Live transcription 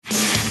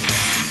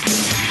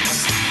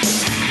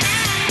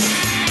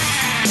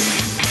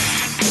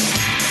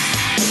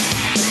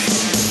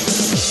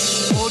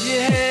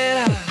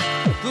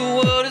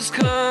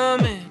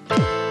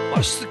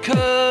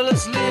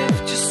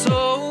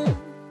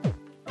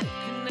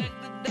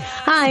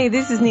Hi,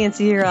 this is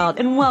Nancy Yearout,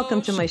 and welcome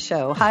to my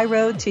show, High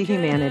Road to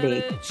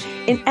Humanity.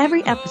 In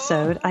every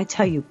episode, I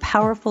tell you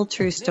powerful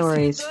true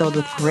stories filled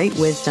with great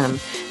wisdom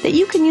that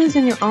you can use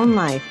in your own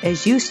life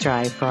as you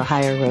strive for a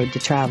higher road to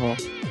travel.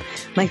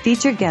 My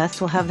featured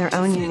guests will have their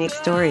own unique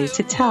stories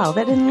to tell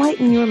that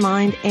enlighten your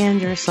mind and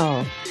your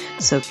soul.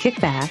 So kick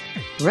back,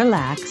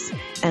 relax,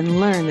 and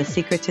learn the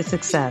secret to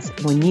success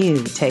when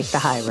you take the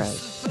high road.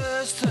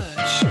 First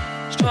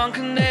touch, strong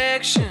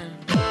connection,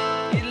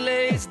 it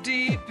lays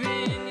deep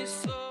in your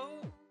soul.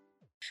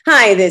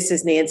 Hi, this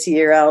is Nancy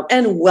Yearout,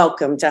 and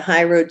welcome to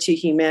High Road to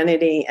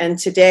Humanity. And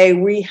today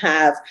we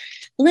have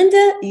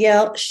Linda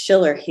Yale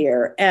Schiller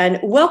here. And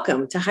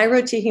welcome to High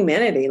Road to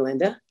Humanity,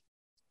 Linda.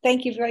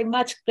 Thank you very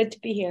much. Good to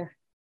be here.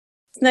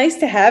 It's nice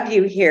to have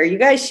you here. You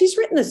guys, she's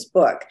written this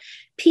book,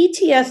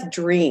 PTS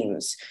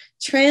Dreams,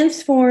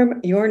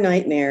 Transform Your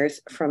Nightmares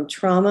from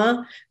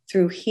Trauma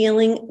through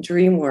Healing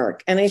Dream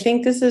Work. And I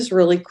think this is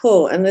really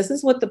cool. And this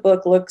is what the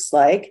book looks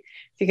like.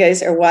 If you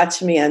guys are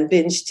watching me on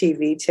Binge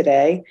TV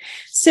today.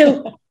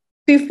 So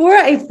before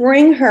I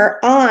bring her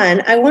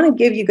on, I want to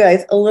give you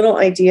guys a little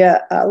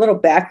idea, a little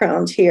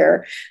background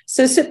here.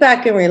 So sit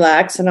back and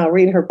relax, and I'll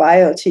read her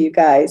bio to you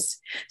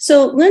guys.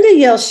 So Linda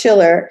Yale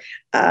Schiller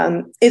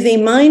is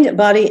a mind,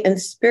 body,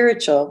 and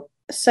spiritual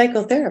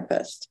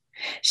psychotherapist.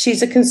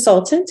 She's a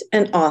consultant,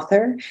 an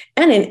author,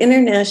 and an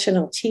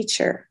international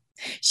teacher.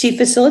 She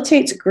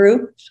facilitates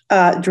group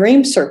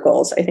dream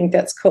circles. I think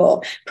that's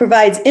cool.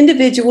 Provides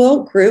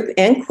individual, group,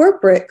 and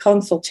corporate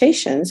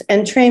consultations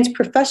and trains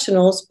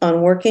professionals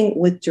on working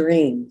with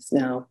dreams.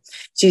 Now,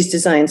 she's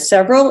designed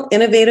several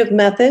innovative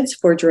methods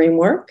for dream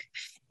work.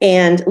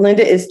 And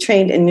Linda is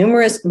trained in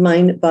numerous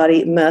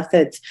mind-body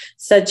methods,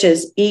 such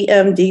as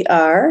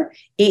EMDR,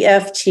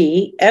 EFT,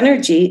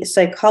 energy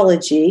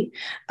psychology,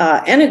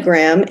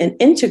 Enneagram, and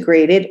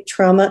integrated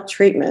trauma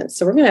treatment.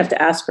 So we're going to have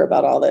to ask her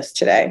about all this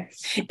today.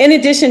 In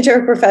addition to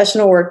her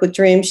professional work with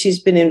dreams,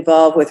 she's been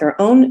involved with her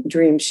own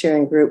dream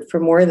sharing group for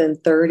more than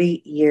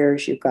 30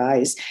 years, you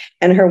guys.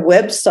 And her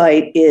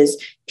website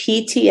is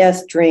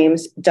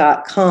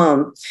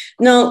ptsdreams.com.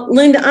 Now,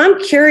 Linda,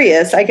 I'm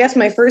curious. I guess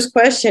my first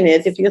question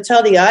is, if you'll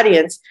tell the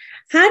audience,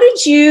 how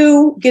did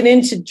you get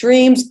into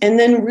dreams and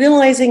then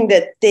realizing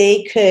that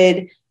they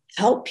could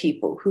help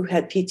people who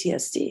had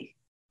PTSD?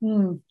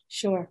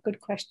 Sure. Good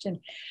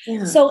question.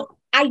 Yeah. So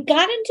I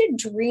got into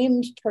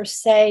dreams per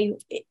se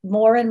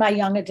more in my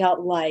young adult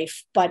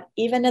life, but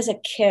even as a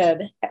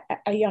kid,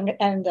 a young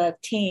and a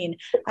teen,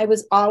 I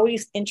was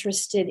always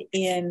interested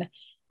in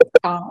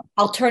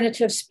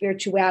alternative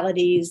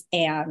spiritualities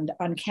and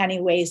uncanny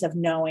ways of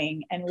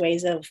knowing and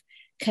ways of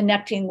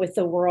connecting with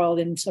the world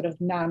in sort of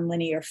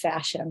nonlinear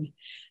fashion.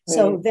 Right.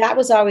 So that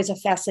was always a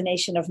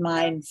fascination of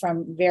mine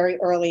from very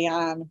early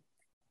on.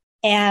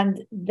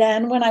 And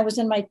then when I was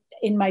in my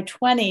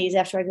 20s,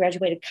 after I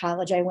graduated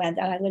college, I went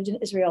and I lived in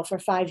Israel for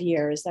 5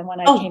 years. And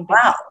when I came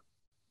back,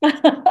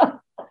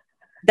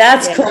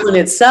 that's cool in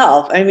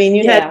itself. I mean,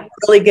 you had to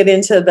really get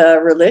into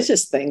the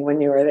religious thing when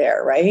you were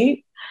there,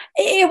 right?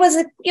 It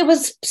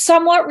was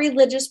somewhat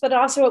religious, but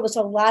also it was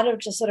a lot of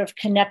just sort of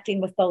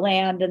connecting with the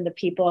land and the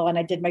people. And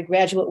I did my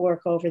graduate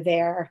work over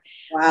there.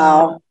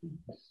 Wow.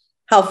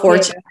 How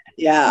fortunate.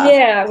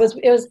 Yeah. It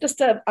was just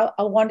a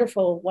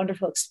wonderful,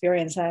 wonderful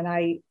experience. And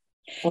I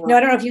don't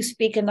know if you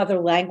speak another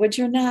language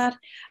or not,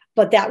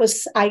 but that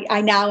was,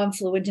 I now am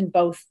fluent in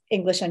both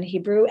English and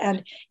Hebrew.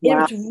 And it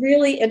was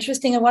really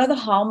interesting. And one of the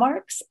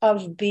hallmarks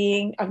of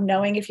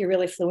knowing if you're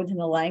really fluent in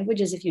the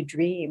language is if you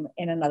dream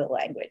in another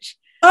language.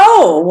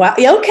 Oh, wow.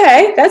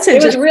 Okay. That's interesting.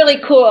 It was really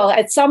cool.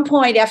 At some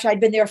point after I'd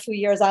been there a few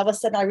years, all of a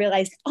sudden I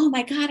realized, oh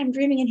my God, I'm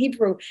dreaming in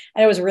Hebrew.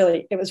 And it was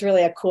really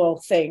a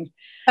cool thing.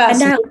 And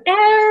now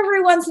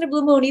every once in a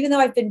blue moon, even though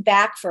I've been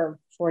back for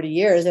 40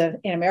 years in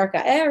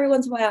America, every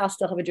once in a while I'll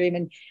still have a dream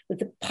and with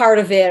the part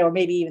of it, or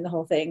maybe even the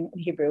whole thing in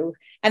Hebrew.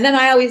 And then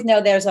I always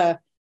know there's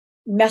a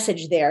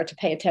message there to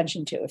pay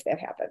attention to if that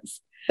happens.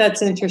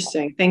 That's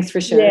interesting. Thanks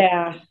for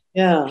sharing.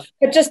 Yeah.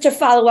 But just to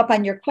follow up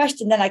on your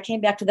question, then I came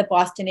back to the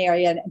Boston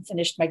area and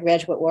finished my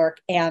graduate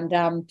work. And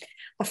a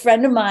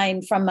friend of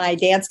mine from my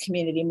dance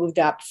community moved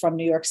up from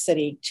New York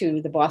City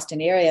to the Boston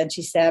area. And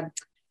she said,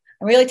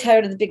 I'm really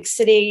tired of the big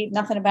city.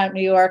 Nothing about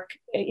New York,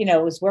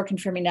 is working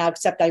for me now,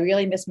 except I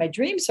really miss my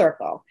dream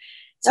circle.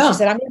 So she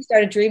said, I'm going to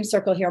start a dream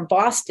circle here in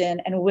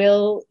Boston. And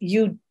will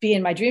you be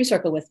in my dream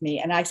circle with me?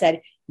 And I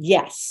said,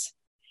 yes.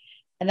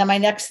 And then my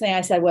next thing I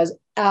said was,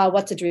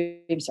 what's a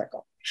dream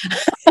circle?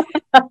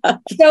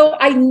 So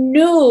I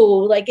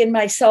knew, like in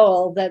my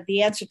soul, that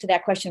the answer to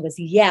that question was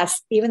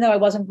yes, even though I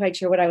wasn't quite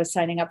sure what I was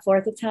signing up for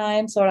at the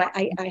time. So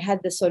I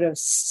had this sort of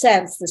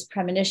sense, this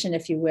premonition,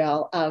 if you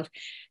will, of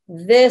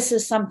this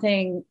is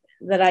something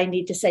that I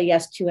need to say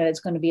yes to, and it's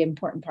going to be an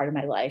important part of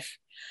my life.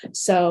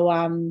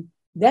 So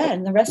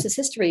then the rest is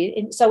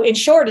history. So in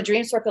short, a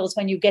dream circle is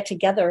when you get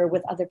together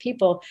with other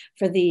people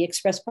for the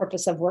express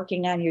purpose of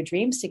working on your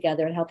dreams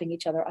together and helping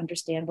each other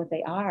understand what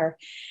they are.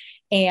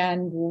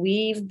 And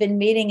we've been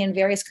meeting in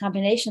various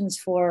combinations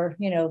for,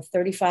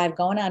 35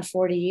 going on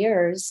 40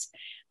 years.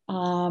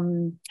 How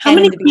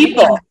many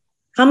people?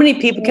 How many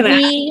people can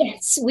I?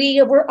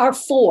 Are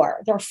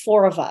four. There are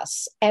four of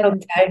us, and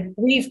Okay.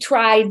 we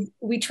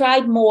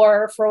tried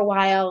more for a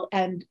while,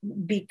 and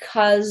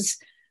because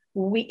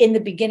we in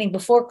the beginning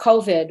before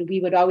COVID,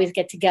 we would always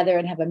get together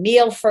and have a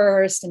meal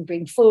first and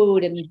bring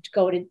food and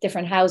go to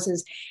different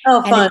houses.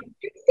 Oh, And fun.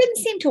 it didn't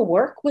seem to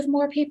work with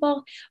more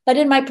people. But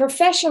in my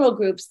professional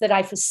groups that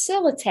I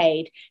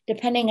facilitate,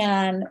 depending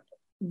on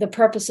the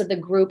purpose of the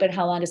group and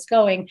how long it's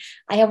going,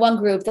 I have one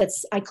group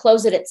I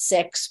close it at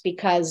 6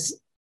 because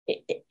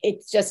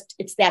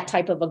it's that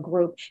type of a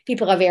group.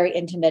 People are very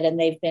intimate and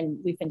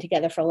we've been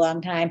together for a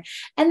long time.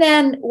 And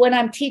then when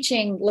I'm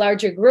teaching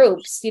larger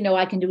groups,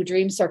 I can do a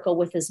dream circle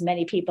with as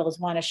many people as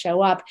want to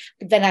show up,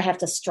 but then I have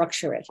to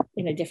structure it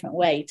in a different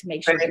way to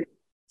make sure Right.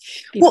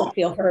 people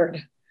feel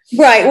heard.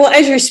 Right. Well,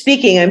 as you're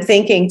speaking, I'm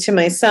thinking to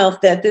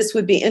myself that this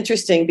would be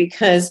interesting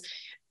because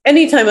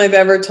anytime I've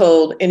ever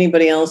told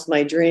anybody else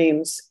my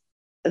dreams,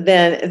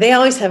 then they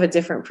always have a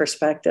different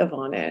perspective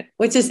on it,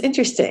 which is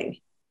interesting.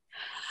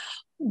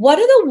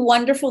 One of the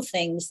wonderful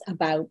things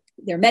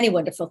there are many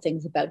wonderful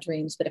things about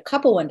dreams, but a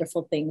couple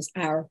wonderful things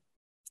are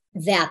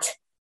that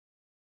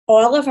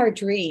all of our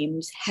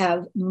dreams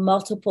have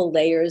multiple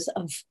layers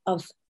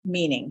of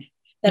meaning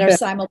that are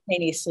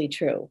simultaneously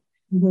true.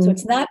 Mm-hmm. So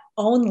it's not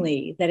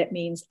only that it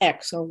means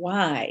X or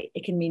Y,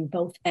 it can mean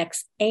both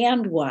X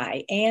and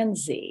Y and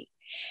Z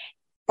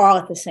all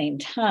at the same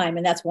time.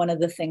 And that's one of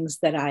the things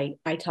that I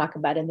talk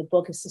about in the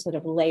book is the sort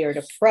of layered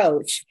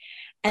approach.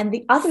 And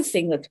the other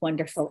thing that's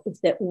wonderful is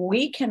that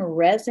we can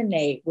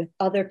resonate with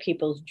other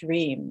people's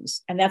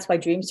dreams. And that's why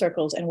dream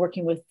circles and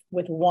working with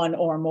one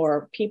or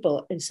more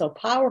people is so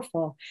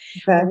powerful.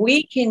 Okay.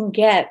 We can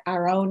get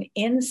our own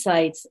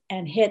insights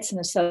and hits and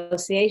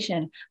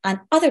association on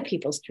other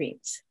people's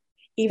dreams,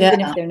 even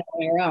if they're not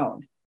our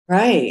own.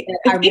 Right.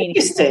 It's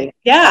interesting.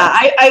 Yeah,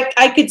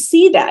 I could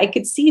see that. I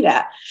could see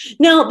that.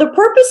 Now, the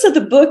purpose of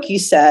the book, you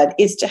said,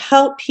 is to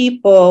help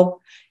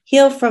people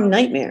heal from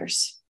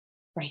nightmares.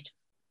 Right.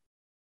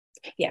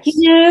 Yes.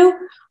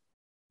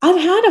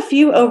 I've had a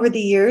few over the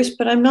years,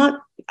 but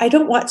I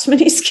don't watch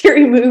many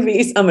scary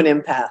movies. I'm an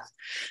empath,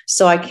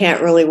 so I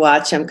can't really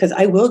watch them because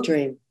I will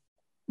dream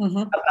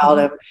about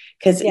them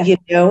because,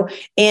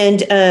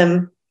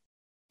 and,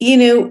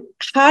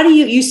 how do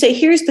you say,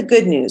 here's the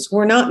good news.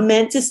 We're not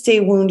meant to stay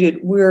wounded.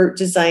 We're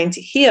designed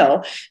to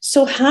heal.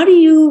 So how do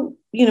you,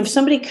 if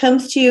somebody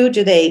comes to you,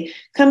 do they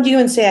come to you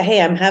and say,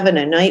 hey, I'm having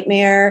a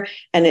nightmare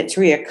and it's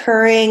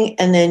reoccurring?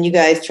 And then you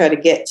guys try to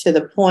get to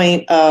the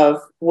point of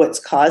what's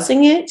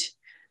causing it,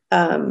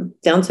 down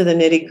to the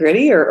nitty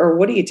gritty, or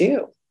what do you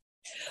do?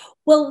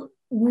 Well,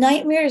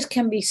 nightmares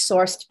can be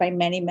sourced by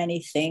many,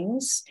 many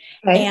things.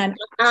 Okay. And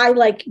I,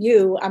 like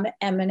you, I'm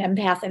an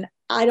empath, and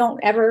I don't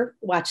ever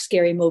watch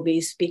scary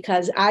movies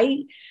because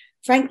I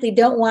frankly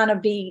don't want to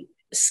be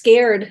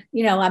scared,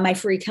 on my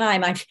free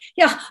time. If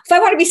I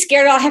want to be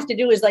scared, all I have to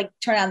do is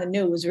turn on the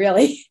news,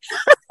 really.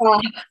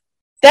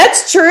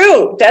 That's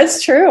true.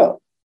 That's true.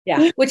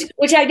 Yeah.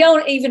 Which I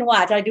don't even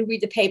watch. I do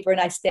read the paper and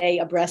I stay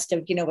abreast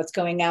of, what's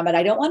going on, but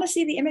I don't want to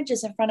see the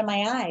images in front of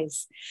my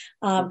eyes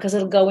because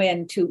it'll go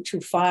in too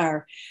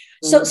far.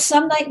 So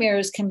some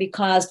nightmares can be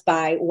caused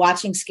by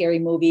watching scary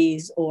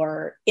movies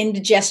or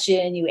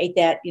indigestion. You ate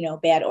that,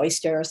 bad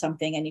oyster or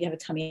something and you have a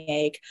tummy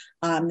ache.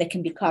 That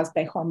can be caused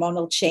by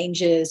hormonal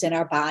changes in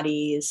our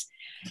bodies.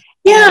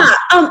 Yeah.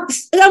 I'm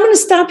going to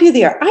stop you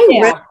there. I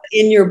read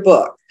in your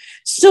book.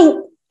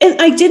 So,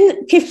 and I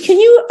didn't, can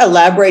you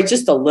elaborate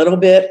just a little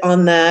bit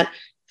on that?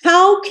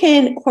 How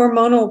can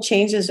hormonal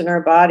changes in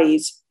our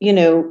bodies,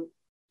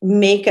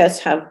 make us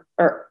have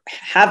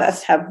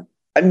us have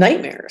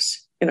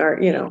nightmares in our,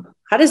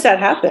 how does that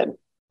happen?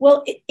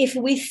 Well, if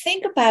we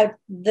think about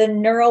the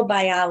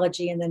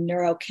neurobiology and the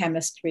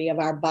neurochemistry of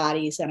our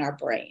bodies and our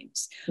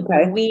brains,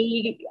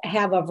 we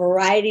have a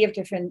variety of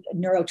different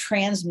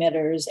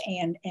neurotransmitters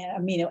and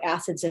amino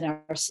acids in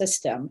our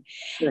system.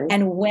 Right.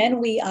 And when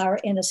we are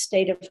in a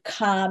state of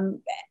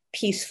calm,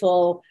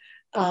 peaceful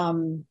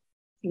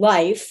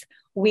life,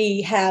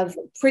 we have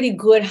pretty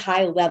good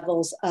high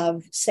levels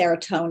of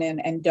serotonin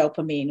and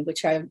dopamine,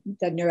 which are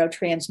the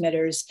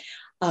neurotransmitters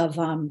of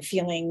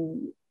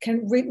feeling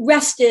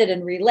rested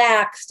and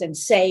relaxed and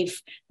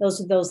safe.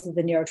 Those are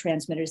the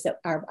neurotransmitters that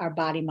our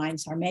body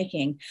minds are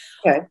making.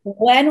 Okay.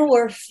 When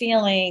we're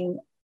feeling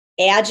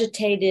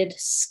agitated,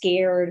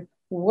 scared,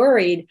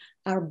 worried,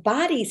 our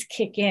bodies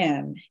kick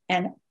in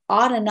and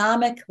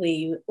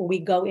autonomically we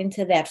go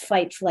into that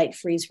fight, flight,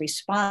 freeze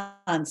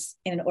response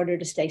in order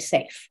to stay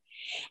safe.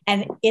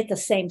 And at the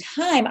same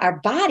time,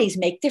 our bodies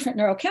make different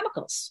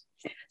neurochemicals.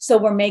 So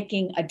we're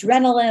making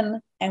adrenaline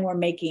and we're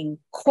making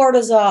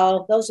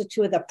cortisol. Those are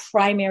two of the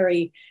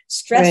primary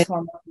stress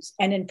hormones.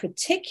 And in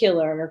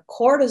particular,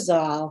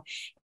 cortisol,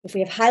 if we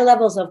have high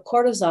levels of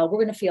cortisol, we're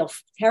going to feel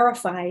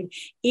terrified,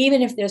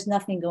 even if there's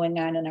nothing going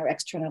on in our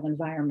external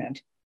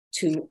environment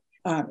to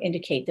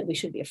indicate that we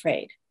should be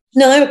afraid.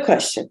 Now, I have a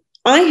question.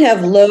 I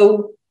have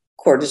low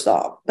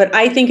cortisol, but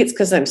I think it's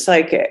because I'm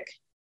psychic.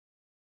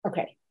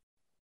 Okay.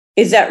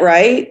 Is that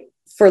right?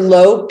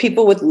 For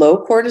people with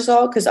low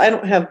cortisol? Because I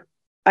don't have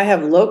I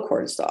have low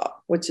cortisol,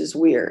 which is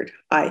weird,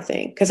 I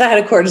think, because I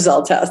had a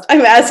cortisol test.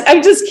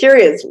 I'm just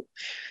curious.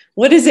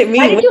 What does it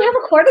mean? Why did you have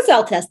a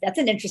cortisol test? That's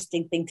an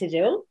interesting thing to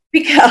do.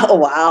 Because, oh,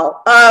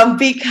 wow.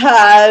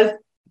 Because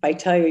if I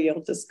tell you,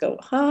 you'll just go,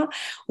 huh?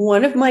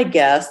 One of my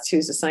guests,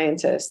 who's a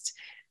scientist,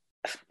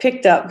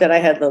 picked up that I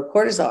had low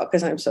cortisol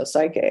because I'm so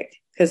psychic,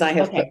 because I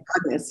have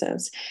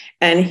cognizance.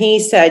 And he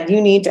said,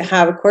 you need to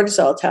have a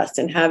cortisol test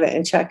and have it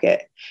and check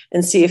it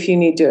and see if you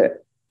need to,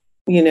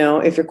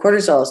 if your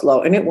cortisol is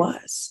low. And it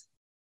was.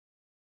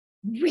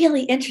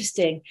 Really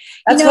interesting.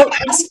 That's what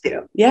I asked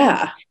you.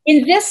 Yeah.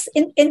 In this,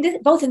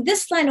 both in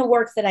this line of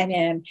work that I'm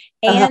in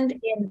and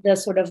in the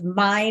sort of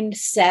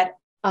mindset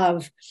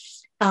of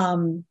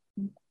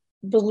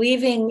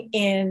believing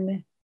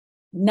in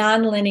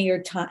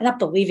nonlinear time, not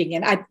believing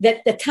in,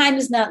 that the time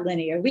is not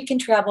linear. We can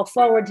travel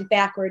forwards,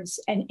 backwards,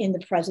 and in the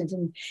present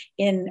and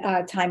in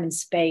time and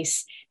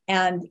space.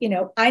 And,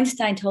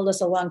 Einstein told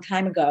us a long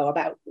time ago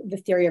about the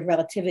theory of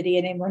relativity,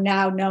 and we're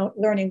now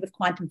learning with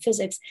quantum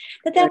physics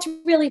that that's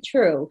really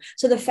true.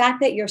 So the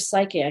fact that you're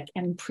psychic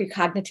and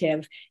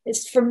precognitive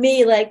is, for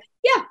me, like,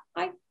 yeah,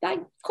 I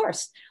of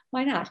course,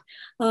 why not?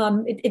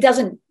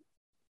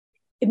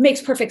 It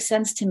makes perfect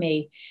sense to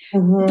me.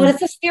 Mm-hmm. But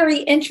it's just very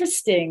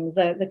interesting,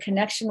 the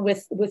connection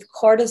with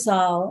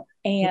cortisol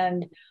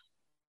and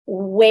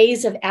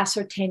ways of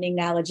ascertaining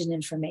knowledge and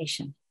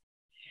information.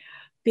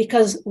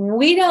 Because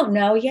we don't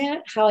know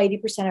yet how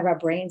 80% of our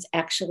brains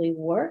actually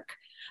work,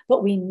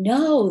 but we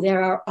know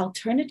there are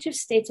alternative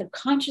states of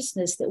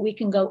consciousness that we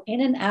can go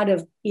in and out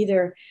of,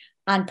 either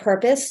on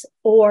purpose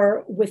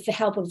or with the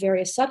help of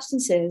various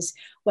substances,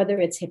 whether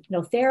it's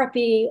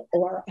hypnotherapy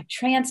or a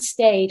trance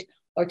state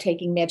or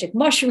taking magic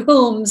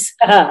mushrooms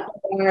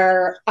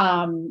or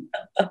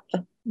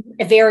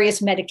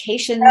various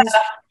medications.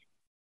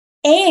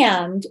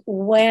 And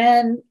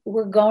when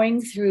we're going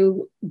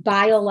through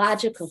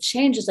biological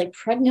changes, like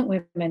pregnant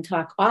women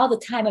talk all the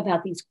time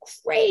about these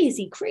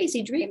crazy,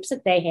 crazy dreams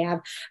that they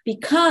have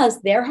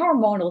because their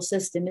hormonal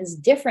system is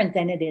different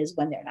than it is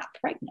when they're not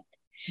pregnant.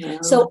 No.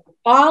 So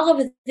all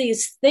of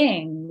these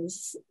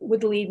things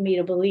would lead me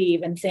to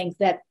believe and think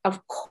that,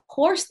 of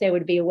course, there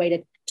would be a way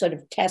to sort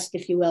of test,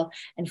 if you will,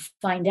 and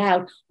find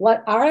out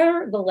what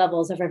are the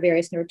levels of our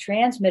various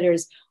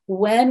neurotransmitters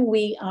when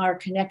we are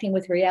connecting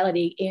with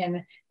reality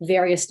in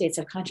various states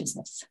of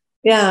consciousness.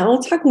 Yeah,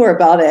 we'll talk more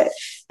about it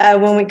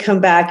when we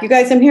come back. You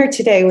guys, I'm here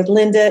today with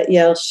Linda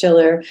Yael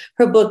Schiller.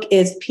 Her book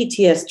is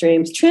PTS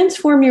Dreams,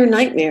 Transform Your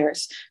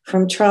Nightmares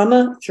from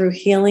Trauma Through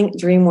Healing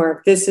Dream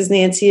Work. This is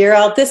Nancy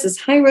Yearout. This is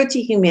High Road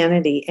to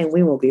Humanity, and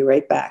we will be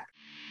right back.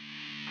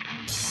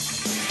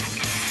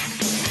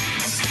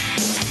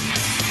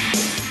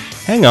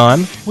 Hang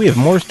on, we have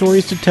more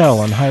stories to tell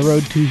on High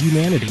Road to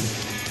Humanity.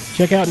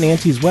 Check out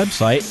Nancy's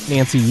website,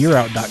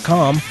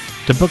 nancyyearout.com,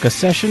 to book a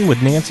session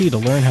with Nancy to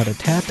learn how to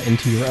tap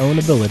into your own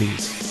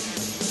abilities.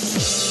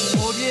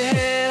 Hold your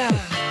head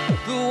high,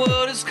 the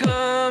world is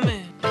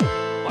coming.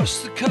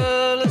 Watch the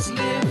colors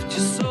lift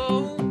your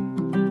soul.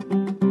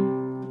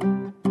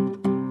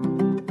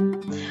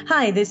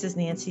 Hi, this is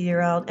Nancy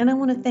Yearout, and I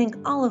want to thank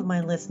all of my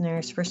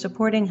listeners for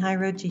supporting High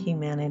Road to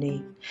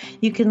Humanity.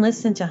 You can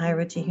listen to High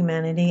Road to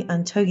Humanity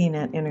on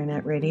TogiNet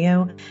Internet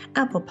Radio,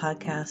 Apple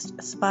Podcast,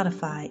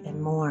 Spotify,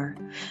 and more.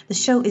 The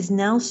show is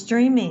now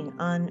streaming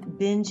on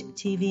Binge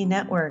TV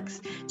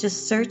networks.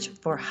 Just search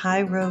for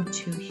High Road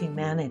to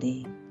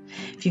Humanity.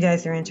 If you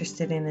guys are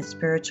interested in a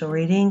spiritual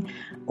reading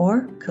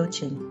or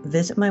coaching,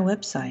 visit my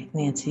website,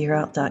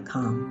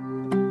 nancyyearout.com.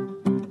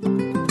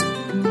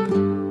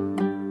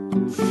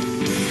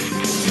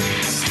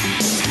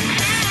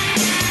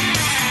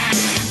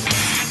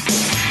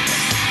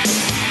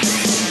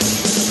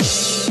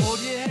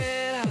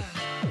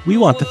 We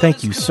want to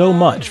thank you so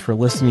much for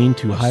listening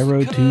to High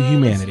Road to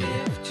Humanity.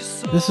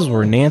 This is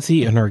where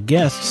Nancy and her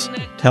guests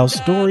tell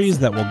stories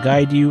that will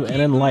guide you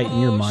and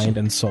enlighten your mind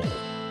and soul.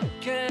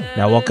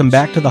 Now welcome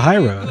back to the High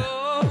Road.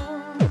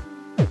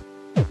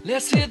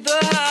 Let's hit the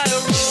high road.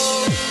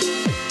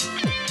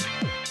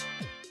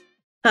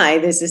 Hi,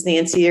 this is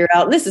Nancy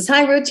Yearout. This is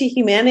High Road to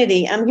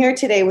Humanity. I'm here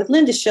today with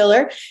Linda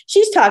Schiller.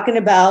 She's talking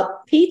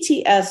about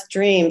PTS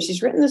Dreams.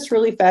 She's written this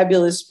really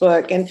fabulous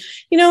book. And,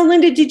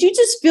 Linda, did you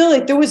just feel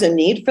like there was a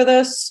need for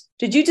this?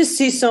 Did you just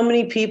see so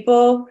many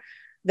people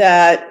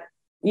that,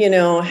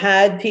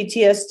 had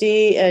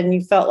PTSD and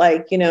you felt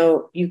like,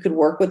 you could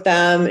work with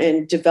them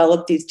and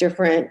develop these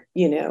different,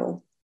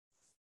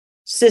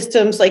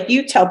 systems? Like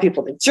you tell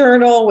people to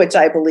journal, which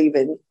I believe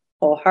in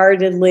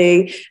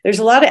wholeheartedly. There's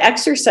a lot of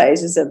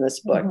exercises in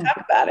this book. Mm-hmm.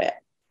 Talk about it.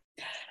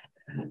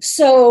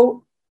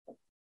 So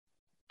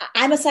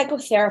I'm a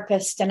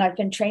psychotherapist and I've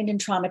been trained in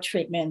trauma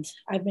treatment.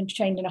 I've been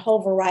trained in a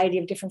whole variety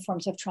of different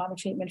forms of trauma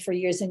treatment for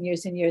years and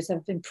years and years.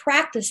 I've been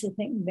practicing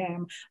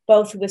them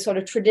both with sort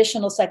of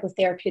traditional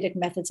psychotherapeutic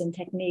methods and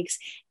techniques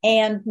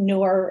and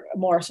newer,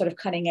 more sort of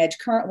cutting edge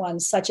current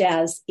ones, such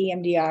as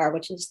EMDR,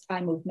 which is eye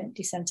movement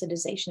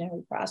desensitization and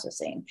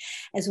reprocessing,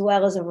 as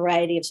well as a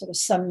variety of sort of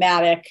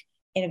somatic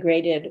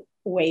integrated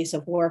ways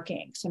of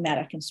working,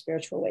 somatic and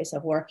spiritual ways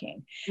of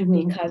working,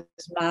 mm-hmm. because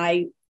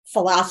my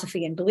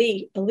philosophy and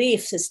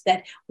beliefs is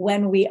that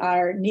when we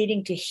are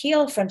needing to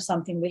heal from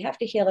something, we have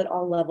to heal at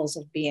all levels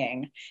of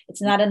being.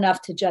 It's not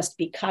enough to just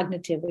be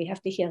cognitive. We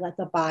have to heal at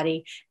the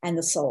body and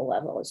the soul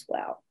level as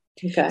well.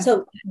 Okay.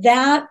 So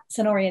that's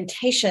an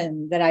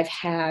orientation that I've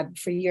had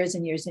for years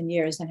and years and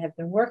years and have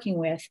been working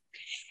with.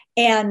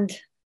 And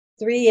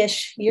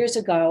 3-ish years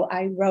ago,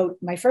 I wrote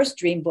my first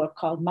dream book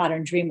called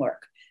Modern Dream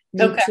Work,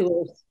 New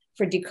Tools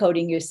for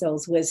Decoding Your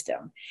Soul's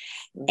Wisdom.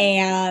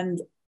 And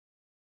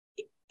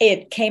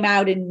it came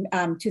out in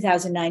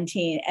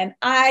 2019, and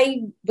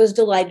I was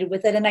delighted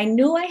with it. And I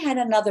knew I had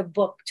another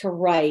book to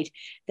write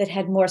that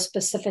had more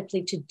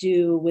specifically to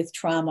do with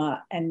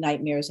trauma and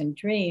nightmares and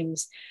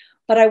dreams.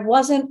 But I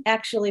wasn't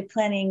actually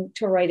planning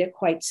to write it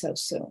quite so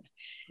soon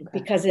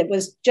because it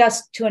was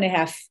just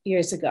 2.5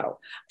 years ago.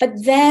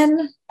 But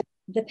then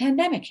the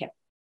pandemic hit.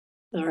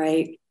 All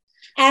right.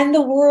 And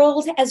the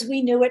world, as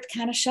we knew it,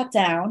 kind of shut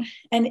down.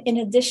 And in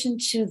addition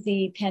to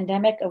the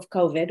pandemic of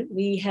COVID,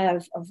 we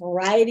have a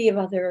variety of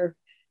other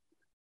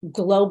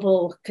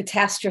global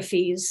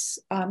catastrophes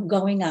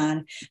going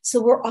on.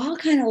 So we're all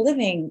kind of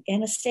living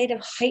in a state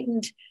of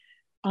heightened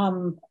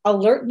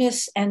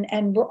alertness,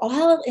 and we're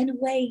all in a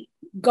way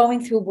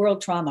going through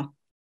world trauma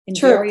in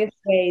various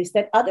ways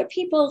that other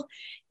people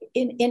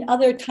in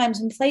other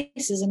times and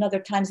places and other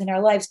times in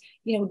our lives,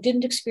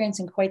 didn't experience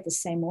in quite the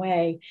same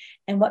way.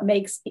 And what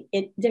makes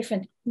it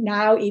different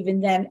now,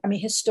 even then, I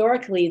mean,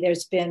 historically,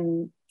 there's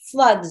been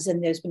floods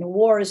and there's been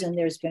wars and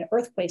there's been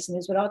earthquakes and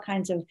there's been all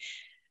kinds of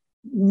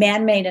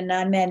man-made and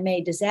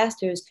non-man-made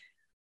disasters.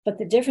 But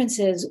the difference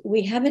is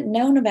we haven't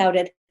known about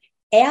it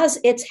as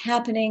it's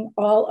happening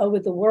all over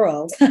the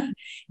world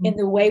in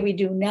the way we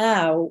do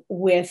now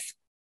with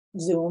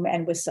Zoom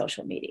and with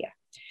social media.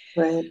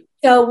 Right.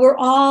 So we're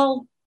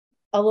all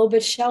a little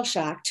bit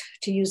shell-shocked,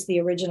 to use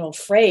the original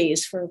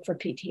phrase for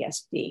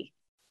PTSD.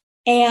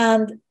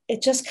 And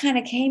it just kind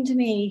of came to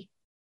me,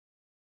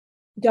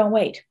 don't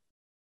wait,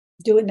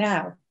 do it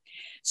now.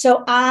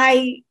 So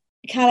I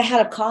kind of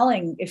had a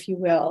calling, if you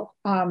will,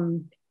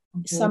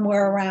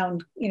 somewhere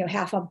around,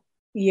 half a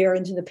year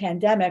into the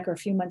pandemic or a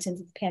few months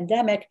into the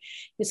pandemic.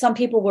 Some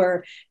people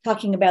were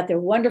talking about their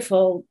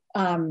wonderful,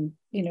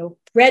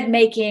 bread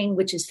making,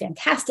 which is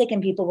fantastic.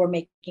 And people were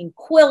making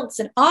quilts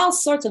and all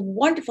sorts of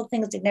wonderful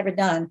things they'd never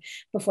done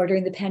before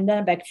during the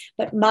pandemic.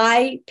 But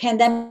my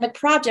pandemic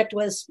project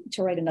was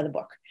to write another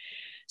book.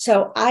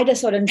 So I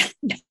just sort of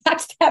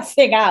knocked that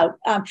thing out.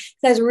 I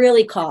was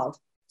really called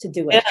to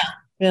do it.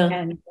 Yeah.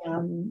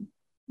 And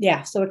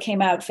so it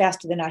came out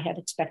faster than I had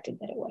expected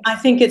that it would. I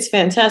think it's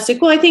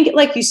fantastic. Well, I think,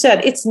 like you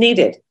said, it's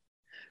needed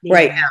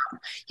right now.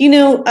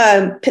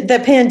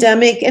 The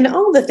pandemic and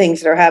all the things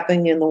that are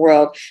happening in the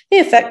world, they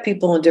affect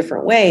people in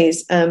different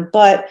ways.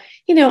 But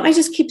I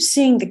just keep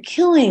seeing the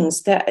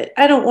killings that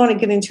I don't want to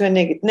get into a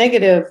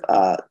negative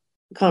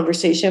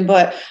conversation,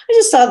 but I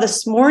just saw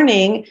this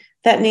morning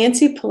that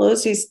Nancy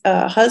Pelosi's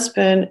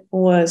husband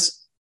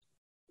was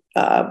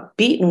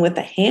beaten with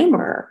a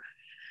hammer.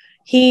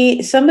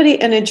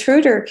 An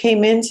intruder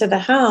came into the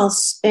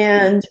house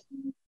and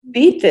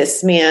beat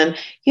this man.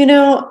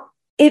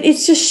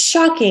 It's just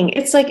shocking.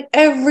 It's like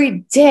every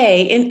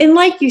day. And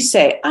like you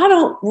say, I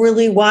don't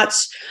really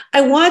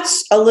I watch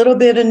a little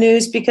bit of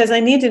news because I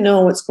need to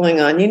know what's going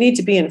on. You need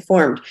to be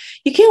informed.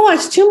 You can't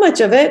watch too much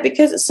of it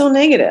because it's so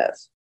negative.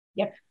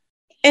 Yep.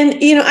 And,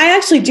 I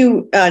actually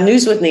do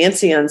News with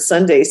Nancy on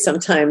Sundays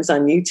sometimes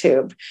on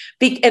YouTube.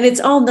 And it's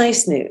all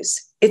nice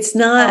news. It's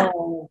not.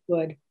 Oh,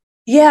 good.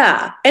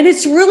 Yeah. And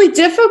it's really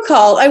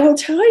difficult, I will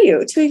tell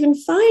you, to even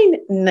find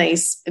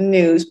nice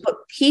news. But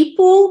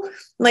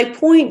my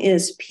point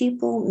is,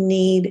 people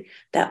need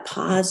that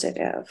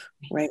positive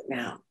right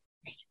now.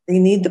 They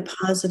need the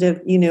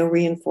positive,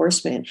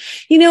 reinforcement.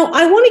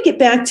 I want to get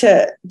back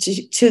to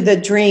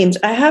the dreams.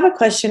 I have a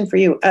question for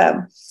you.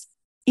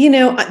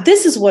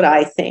 This is what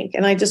I think,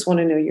 and I just want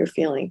to know your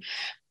feeling.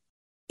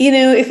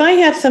 If I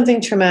have something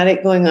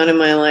traumatic going on in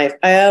my life,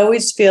 I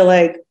always feel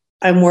like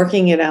I'm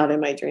working it out in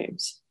my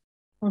dreams.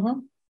 Mm-hmm.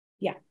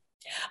 Yeah.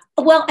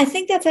 Well, I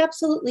think that's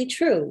absolutely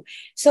true.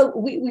 So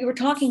we were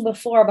talking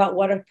before about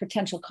what are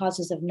potential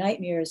causes of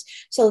nightmares.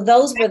 So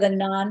those were the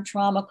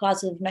non-trauma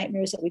causes of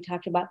nightmares that we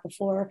talked about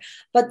before.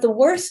 But the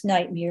worst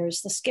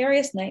nightmares, the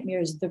scariest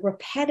nightmares, the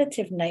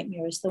repetitive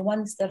nightmares, the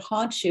ones that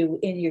haunt you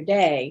in your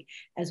day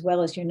as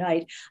well as your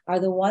night, are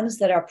the ones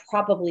that are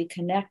probably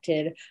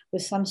connected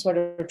with some sort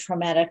of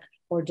traumatic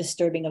or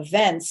disturbing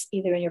events,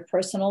 either in your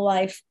personal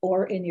life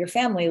or in your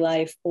family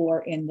life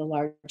or in the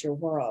larger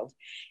world.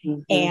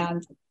 Mm-hmm.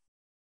 And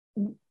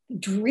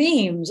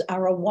dreams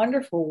are a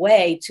wonderful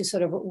way to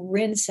sort of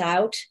rinse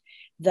out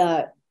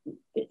the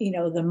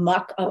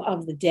muck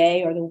of the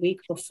day or the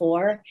week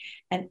before.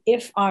 And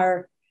if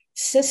our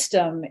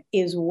system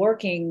is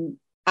working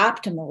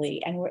optimally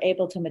and we're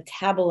able to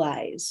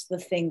metabolize the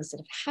things that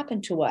have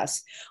happened to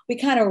us, we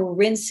kind of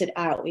rinse it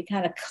out. We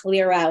kind of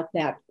clear out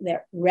that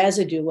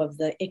residue of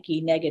the icky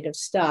negative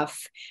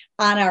stuff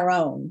on our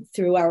own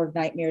through our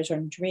nightmares or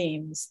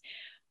dreams.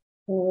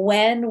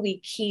 When we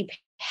keep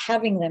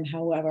having them,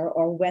 however,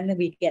 or when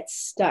we get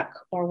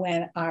stuck, or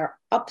when our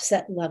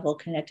upset level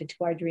connected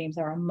to our dreams,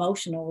 our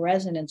emotional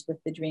resonance with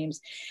the dreams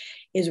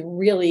is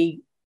really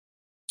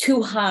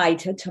too high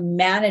to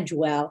manage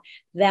well,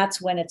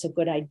 that's when it's a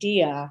good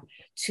idea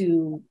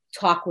to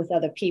talk with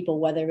other people,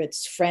 whether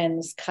it's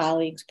friends,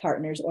 colleagues,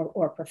 partners,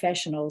 or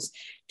professionals,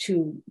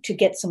 to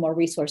get some more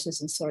resources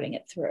in sorting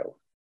it through.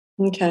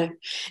 Okay.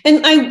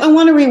 And I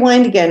want to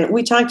rewind again.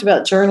 We talked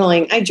about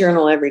journaling. I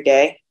journal every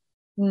day.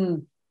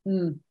 Mm,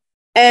 mm.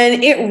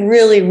 And it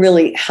really,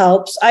 really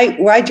helps.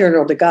 I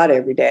journal to God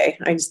every day.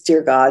 I just,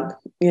 dear God,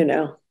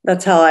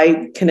 that's how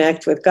I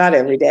connect with God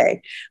every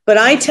day. But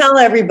I tell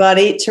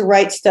everybody to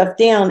write stuff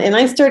down. And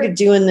I started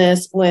doing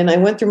this when I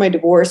went through my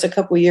divorce a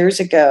couple of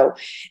years ago,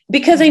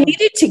 because I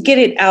needed to get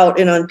it out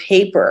and on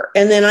paper.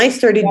 And then I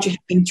started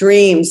having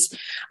dreams.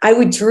 I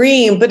would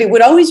dream, but it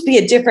would always be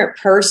a different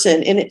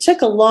person. And it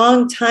took a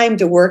long time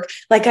to work.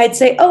 Like I'd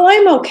say, oh,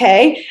 I'm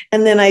okay.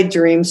 And then I'd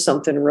dream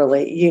something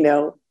really,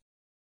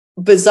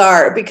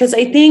 bizarre, because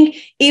I think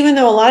even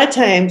though a lot of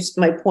times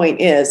my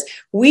point is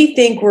we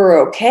think we're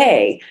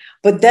okay,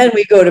 but then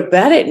we go to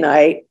bed at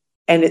night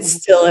and it's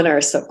still in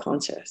our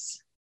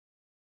subconscious.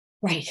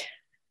 Right.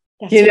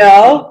 And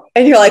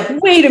you're like,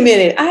 wait a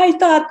minute, I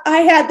thought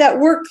I had that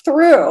worked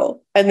through.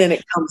 And then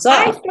it comes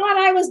up. I thought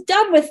I was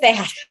done with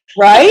that.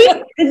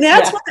 Right. And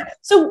that's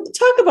so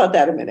talk about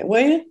that a minute,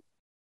 will you?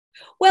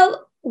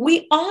 Well,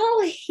 we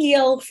all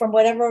heal from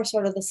whatever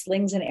sort of the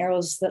slings and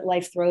arrows that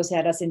life throws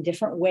at us in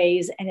different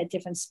ways and at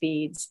different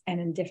speeds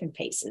and in different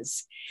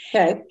paces.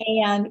 Okay.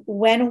 And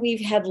when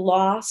we've had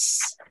loss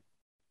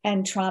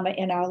and trauma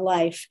in our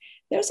life,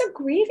 there's a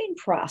grieving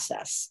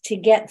process to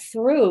get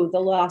through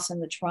the loss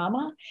and the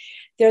trauma.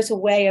 There's a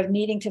way of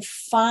needing to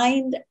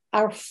find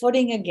our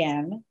footing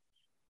again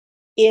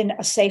in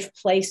a safe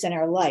place in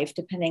our life,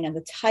 depending on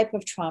the type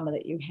of trauma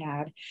that you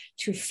had,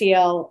 to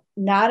feel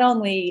not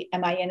only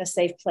am I in a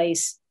safe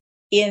place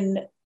in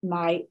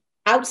my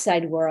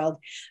outside world,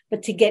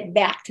 but to get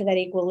back to that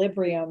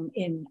equilibrium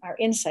in our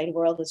inside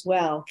world as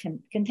well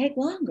can take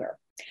longer.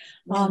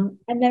 And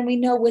then we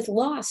know with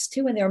loss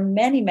too, and there are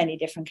many, many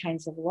different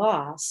kinds of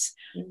loss,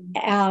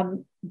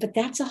 but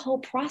that's a whole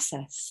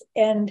process.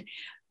 And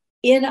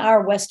in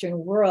our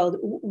Western world,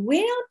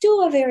 we don't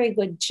do a very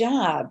good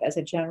job, as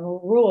a general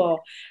rule,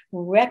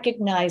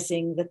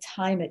 recognizing the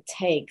time it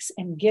takes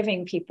and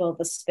giving people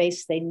the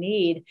space they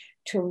need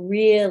to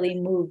really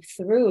move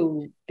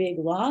through big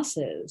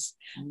losses.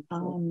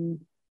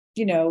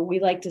 We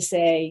like to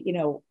say,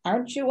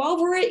 aren't you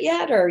over it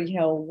yet? Or,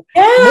 move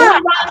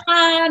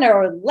on,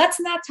 or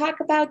let's not talk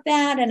about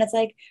that. And it's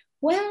like,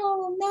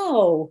 well,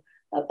 no,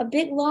 a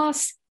big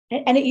loss.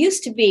 And it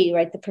used to be,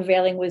 right, the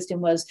prevailing wisdom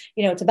was,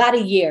 it's about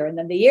a year, and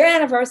then the year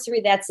anniversary,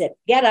 that's it.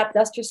 Get up,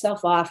 dust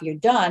yourself off, you're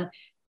done.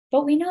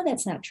 But we know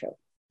that's not true.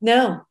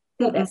 No.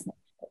 That's not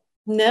true.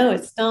 No,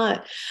 it's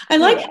not. I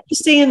like how you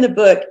say in the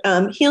book,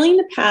 Healing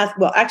the Past.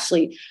 Well,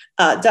 actually,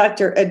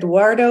 Dr.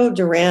 Eduardo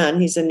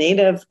Duran, he's a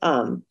native,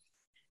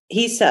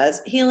 he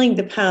says, healing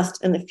the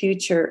past and the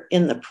future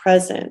in the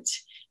present,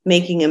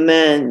 making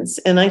amends.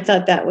 And I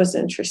thought that was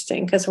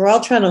interesting, because we're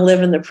all trying to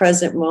live in the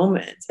present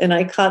moment. And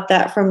I caught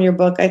that from your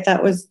book. I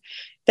thought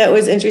that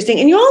was interesting.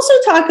 And you also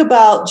talk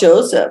about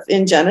Joseph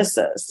in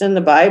Genesis in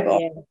the Bible.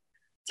 Yeah.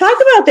 Talk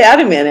about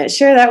that a minute.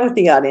 Share that with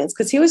the audience,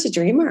 because he was a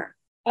dreamer.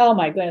 Oh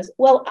my goodness.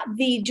 Well,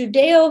 the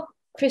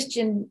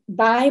Judeo-Christian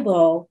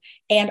Bible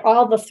and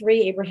all the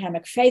three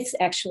Abrahamic faiths,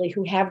 actually,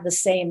 who have the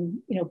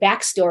same,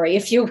 backstory,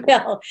 if you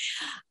will,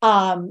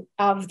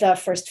 of the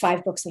first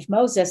 5 books of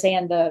Moses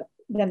and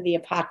then the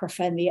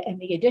Apocrypha and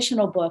the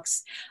additional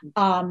books,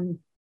 full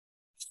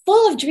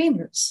of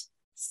dreamers.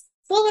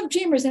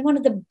 And one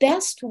of the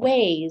best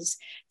ways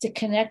to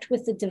connect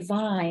with the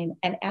divine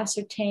and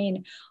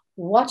ascertain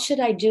what should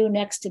I do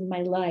next in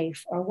my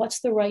life, or what's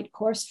the right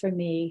course for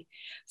me,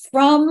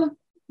 from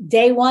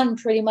day one,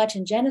 pretty much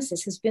in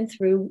Genesis, has been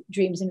through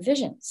dreams and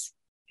visions.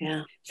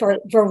 Yeah. For a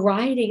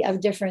variety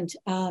of different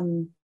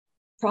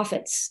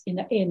prophets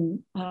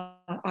in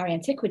our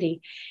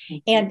antiquity.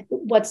 And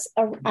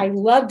I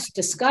loved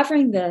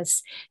discovering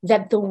this,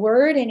 that the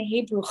word in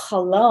Hebrew,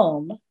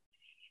 chalom,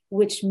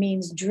 which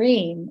means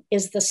dream,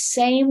 is the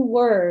same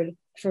word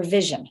for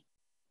vision.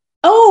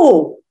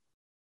 Oh,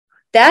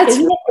 that's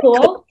Isn't it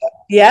cool?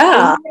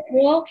 Yeah. Isn't it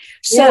cool?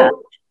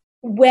 So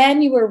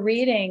when you were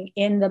reading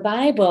in the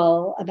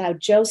Bible about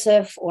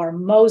Joseph or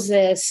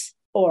Moses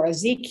or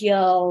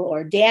Ezekiel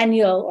or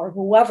Daniel or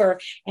whoever,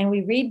 and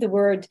we read the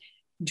word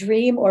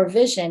dream or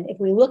vision, if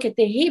we look at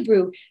the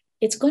Hebrew,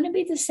 it's going to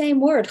be the same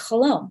word,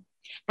 chalom.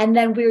 And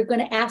then we're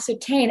going to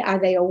ascertain, are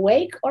they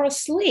awake or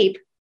asleep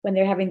when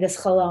they're having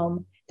this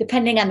chalom,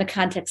 depending on the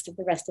context of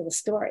the rest of the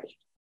story.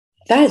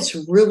 That's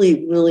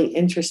really, really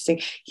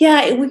interesting.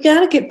 Yeah, we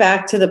got to get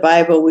back to the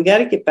Bible. We got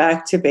to get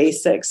back to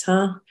basics,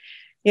 huh?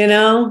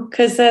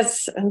 Because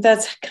that's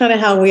kind of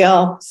how we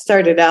all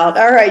started out.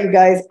 All right, you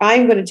guys,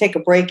 I'm going to take a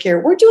break here.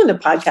 We're doing the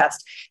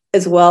podcast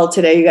as well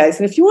today, you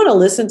guys. And if you want to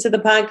listen to the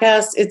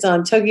podcast, it's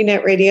on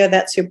TogiNet Radio.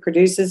 That's who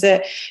produces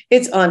it.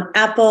 It's on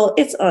Apple.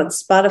 It's on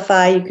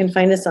Spotify. You can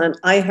find us on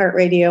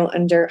iHeartRadio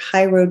under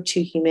High Road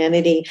to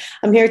Humanity.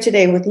 I'm here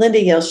today with Linda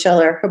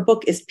Yale-Scheller. Her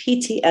book is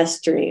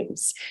PTS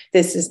Dreams.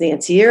 This is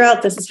Nancy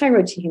Yearout. This is High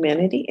Road to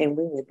Humanity, and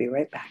we will be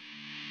right back.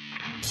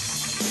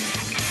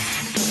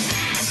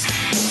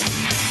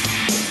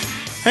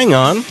 Hang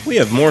on, we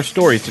have more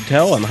stories to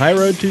tell on High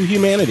Road to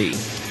Humanity.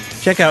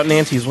 Check out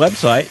Nancy's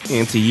website,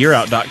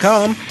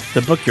 nancyyearout.com,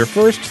 to book your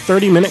first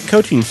 30-minute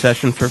coaching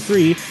session for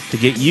free to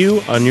get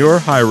you on your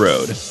high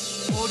road.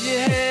 Hold your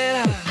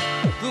head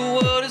high,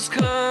 the world is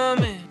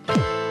coming.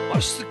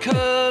 Watch the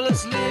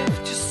colors lift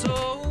your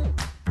soul.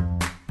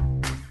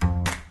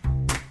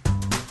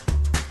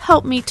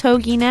 Help me,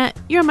 TogiNet.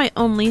 You're my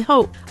only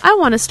hope. I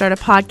want to start a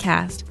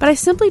podcast, but I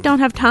simply don't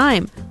have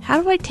time.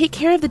 How do I take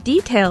care of the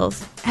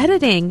details?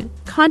 Editing?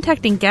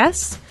 Contacting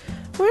guests?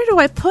 Where do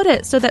I put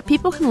it so that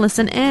people can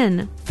listen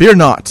in? Fear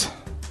not.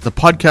 The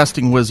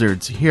podcasting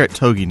wizards here at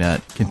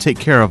TogiNet can take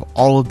care of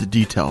all of the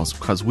details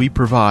because we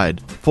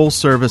provide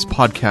full-service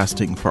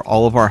podcasting for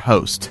all of our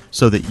hosts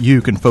so that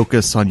you can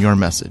focus on your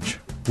message.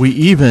 We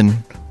even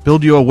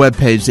build you a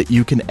webpage that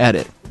you can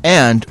edit,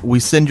 and we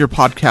send your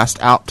podcast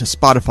out to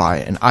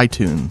Spotify and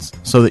iTunes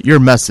so that your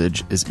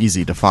message is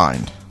easy to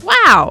find.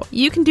 Wow,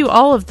 you can do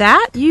all of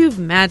that? You've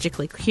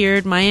magically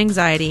cured my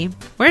anxiety.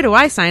 Where do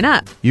I sign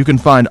up? You can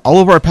find all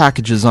of our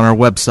packages on our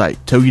website,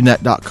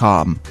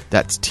 toginet.com.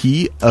 That's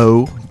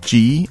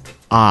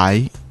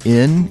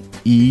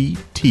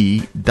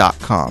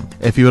TOGINET.com.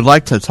 If you would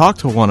like to talk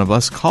to one of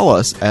us, call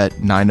us at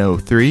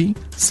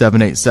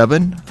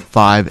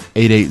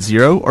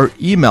 903-787-5880 or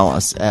email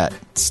us at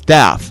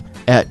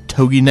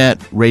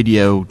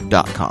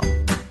staff@toginetradio.com.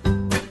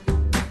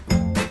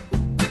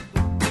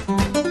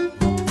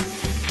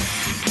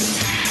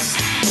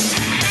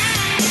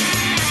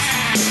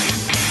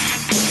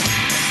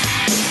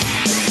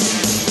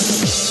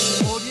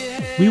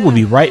 We will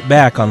be right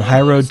back on High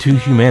Road to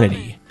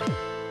Humanity.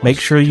 Make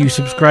sure you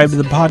subscribe to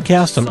the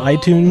podcast on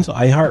iTunes,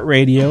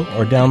 iHeartRadio,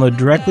 or download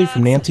directly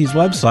from Nancy's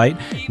website,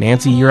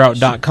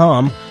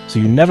 nancyyearout.com, so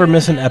you never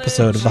miss an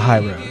episode of The High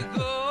Road.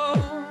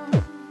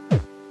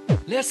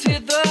 Let's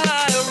hit the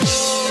high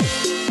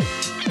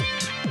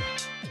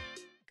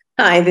road.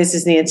 Hi, this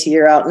is Nancy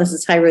Yearout, and this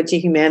is High Road to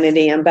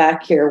Humanity. I'm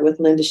back here with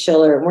Linda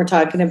Schiller, and we're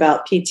talking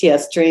about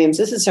PTS Dreams.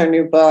 This is our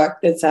new book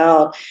that's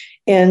out.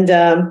 And,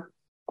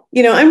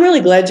 I'm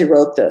really glad you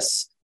wrote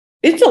this.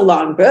 It's a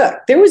long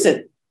book.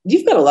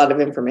 You've got a lot of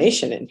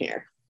information in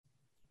here.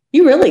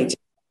 You really do.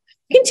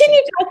 Continue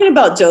talking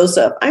about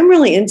Joseph. I'm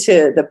really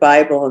into the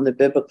Bible and the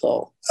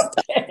biblical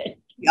stuff.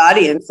 The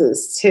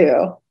audiences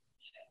too.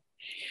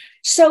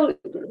 So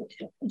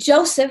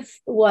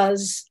Joseph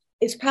is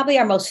probably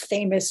our most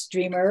famous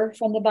dreamer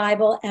from the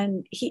Bible.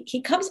 And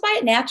he comes by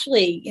it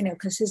naturally,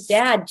 because his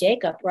dad,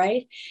 Jacob,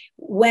 right,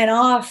 went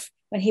off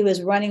when he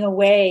was running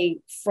away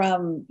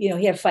from, he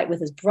had a fight with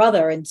his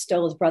brother and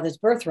stole his brother's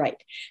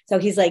birthright. So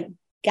he's like,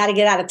 got to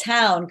get out of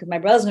town because my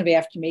brother's going to be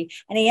after me.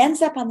 And he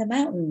ends up on the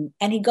mountain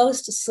and he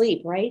goes to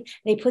sleep, right? And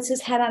he puts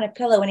his head on a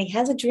pillow and he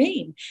has a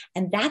dream.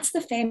 And that's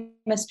the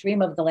famous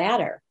dream of the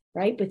ladder,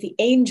 right? With the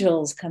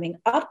angels coming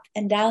up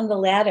and down the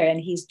ladder and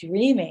he's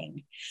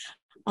dreaming.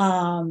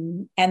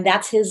 And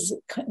that's his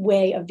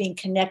way of being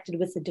connected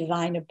with the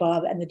divine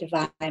above and the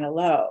divine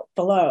below.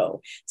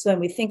 So when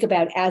we think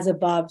about as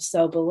above,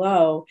 so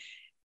below,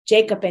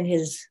 Jacob and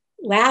his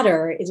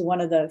ladder is one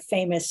of the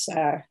famous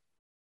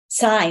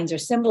signs or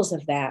symbols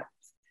of that.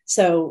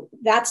 So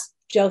that's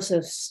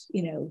Joseph's,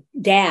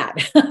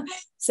 dad.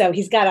 So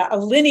he's got a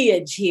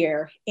lineage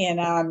here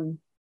in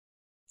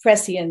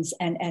prescience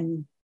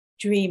and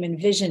dream and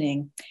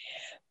visioning.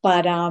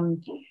 But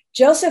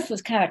Joseph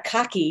was kind of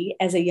cocky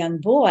as a young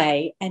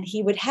boy, and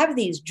he would have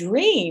these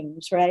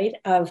dreams, right,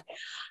 of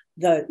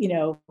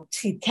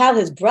he'd tell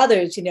his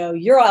brothers,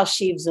 you're all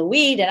sheaves of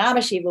wheat and I'm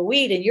a sheaf of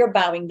wheat and you're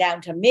bowing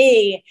down to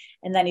me.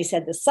 And then he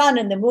said, the sun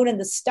and the moon and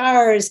the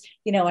stars,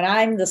 and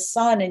I'm the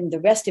sun and the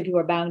rest of you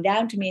are bowing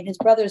down to me. And his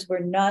brothers were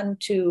none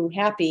too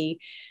happy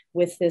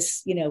with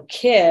this,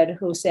 kid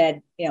who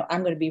said,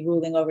 I'm going to be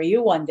ruling over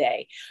you one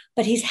day.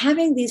 But he's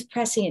having these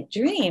prescient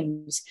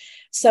dreams.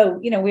 So,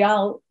 we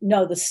all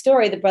know the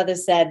story. The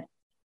brothers said,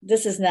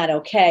 this is not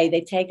okay.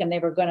 They take him. They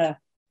were going to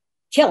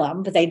kill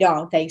him, but they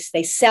don't. They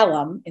sell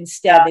him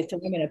instead. They throw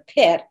him in a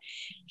pit.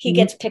 He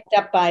gets picked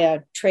up by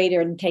a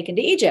trader and taken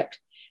to Egypt.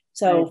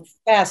 So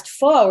fast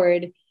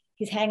forward,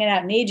 he's hanging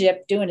out in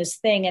Egypt doing his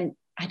thing. And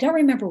I don't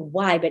remember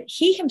why, but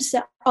he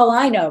himself,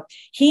 I know,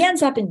 he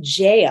ends up in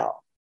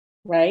jail,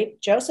 right?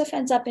 Joseph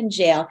ends up in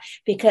jail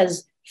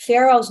because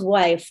Pharaoh's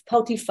wife,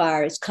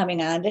 Potiphar, is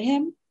coming on to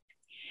him.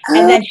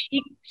 And then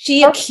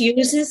she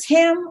accuses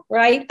him,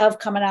 right, of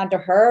coming on to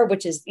her,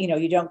 which is,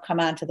 you don't come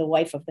on to the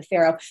wife of the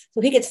Pharaoh.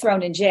 So he gets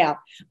thrown in jail.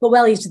 But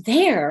while he's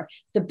there,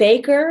 the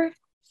baker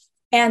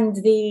and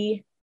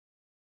the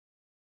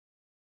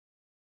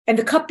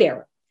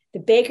cupbearer,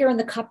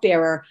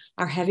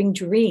 are having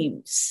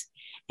dreams.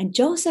 And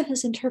Joseph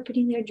is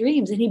interpreting their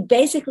dreams. And he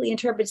basically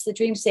interprets the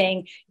dream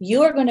saying,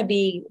 you are going to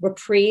be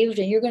reprieved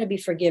and you're going to be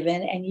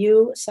forgiven. And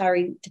you,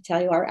 sorry to tell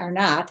you, are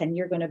not. And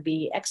you're going to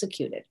be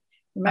executed.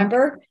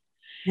 Remember?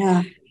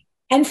 Yeah.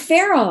 And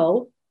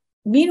Pharaoh,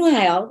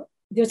 meanwhile,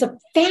 there's a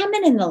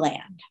famine in the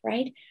land,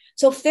 right?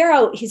 So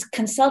Pharaoh, he's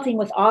consulting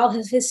with all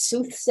his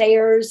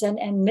soothsayers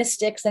and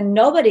mystics, and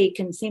nobody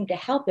can seem to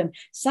help him.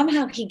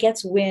 Somehow he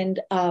gets wind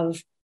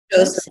of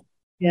Joseph.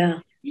 Yeah.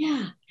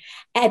 Yeah.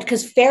 And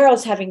because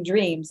Pharaoh's having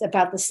dreams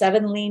about the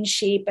 7 lean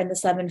sheep and the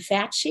 7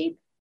 fat sheep.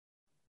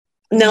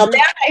 Now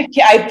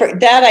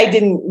that I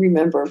didn't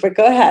remember, but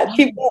go ahead.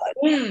 Keep going.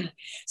 Yeah.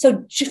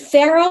 So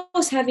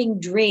Pharaoh's having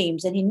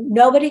dreams, and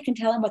nobody can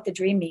tell him what the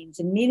dream means.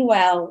 And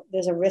meanwhile,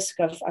 there's a risk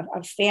of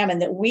famine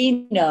that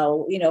we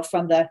know,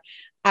 from the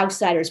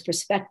outsider's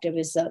perspective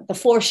is the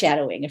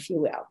foreshadowing, if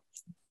you will.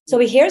 So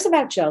he hears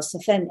about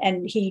Joseph,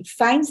 and he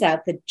finds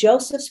out that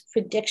Joseph's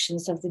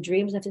predictions of the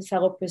dreams of his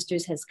fellow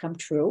prisoners has come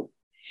true.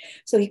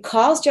 So he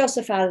calls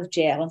Joseph out of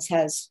jail and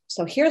says,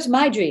 so here's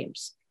my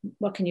dreams.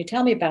 What can you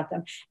tell me about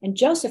them? And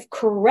Joseph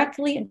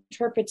correctly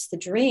interprets the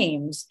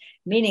dreams,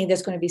 meaning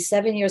there's going to be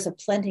 7 years of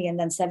plenty and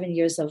then 7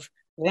 years of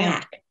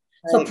lack.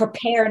 Right. So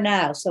prepare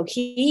now. So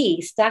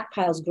he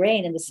stockpiles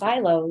grain in the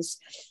silos,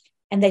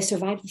 and they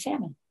survive the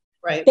famine.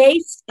 Right.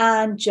 Based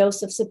on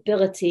Joseph's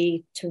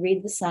ability to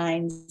read the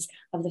signs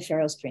of the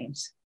Pharaoh's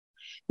dreams.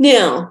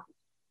 Now,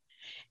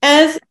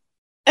 as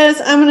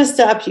I'm going to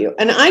stop you,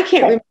 and I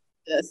can't remember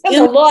this. That's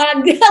a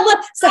long,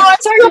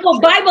 sorry, a little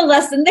Bible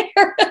lesson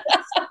there.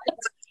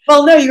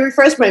 Well, no, you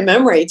refreshed my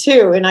memory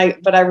too,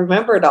 but I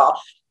remember it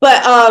all.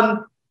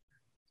 But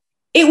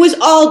it was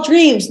all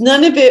dreams.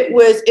 None of it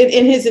was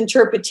in his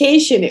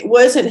interpretation. It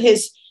wasn't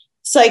his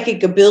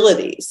psychic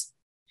abilities.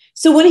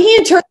 So when he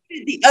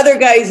interpreted the other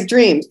guy's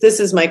dreams, this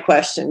is my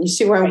question. You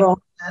see where I'm going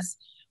with this?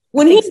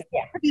 When he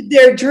interpreted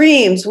their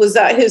dreams, was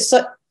that his?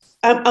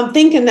 I'm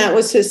thinking that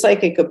was his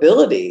psychic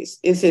abilities,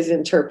 is his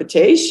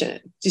interpretation.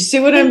 Do you see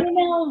what I'm?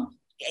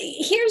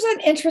 Here's an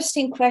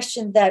interesting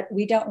question that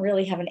we don't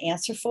really have an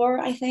answer for,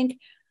 I think.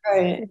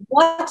 Right.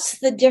 What's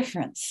the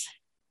difference?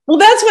 Well,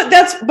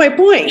 that's my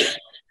point.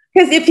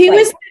 Because if he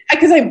was,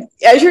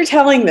 as you're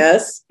telling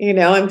this,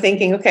 I'm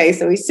thinking, okay,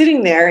 so he's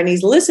sitting there and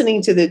he's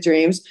listening to the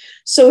dreams.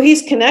 So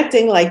he's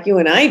connecting like you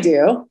and I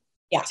do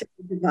to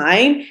the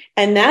divine.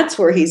 And that's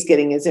where he's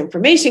getting his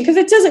information, because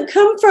it doesn't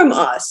come from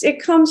us.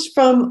 It comes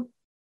from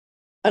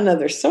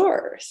another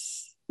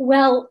source.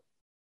 Well,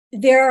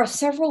 there are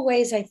several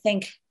ways, I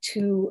think,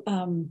 to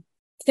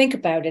think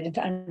about it and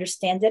to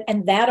understand it.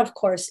 And that, of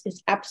course,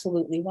 is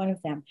absolutely one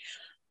of them.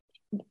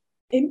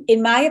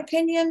 In my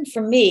opinion,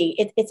 for me,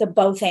 it's a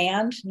both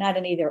and, not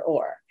an either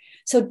or.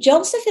 So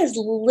Joseph is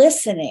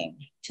listening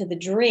to the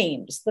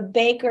dreams. The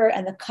baker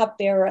and the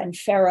cupbearer and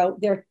Pharaoh,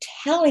 they're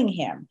telling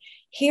him,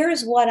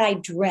 here's what I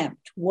dreamt.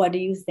 What do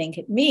you think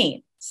it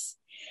means?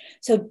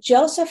 So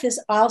Joseph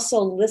is also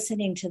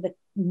listening to the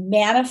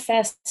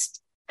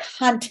manifest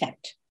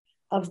content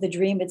of the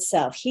dream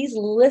itself. He's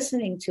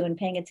listening to and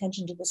paying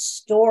attention to the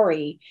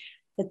story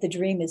that the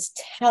dream is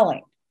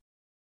telling.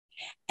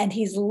 And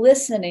he's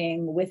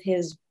listening with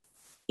his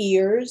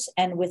ears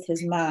and with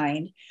his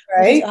mind.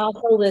 Right. He's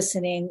also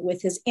listening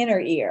with his inner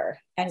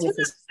ear and with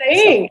his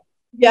soul.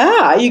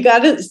 Yeah, you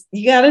got it.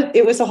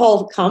 It was a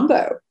whole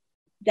combo.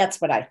 That's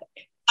what I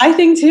think. I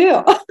think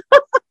too.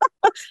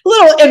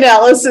 Little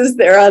analysis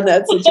there on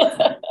that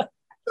situation.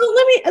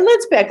 Well,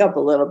 let's back up a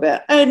little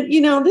bit. And,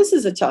 this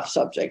is a tough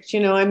subject.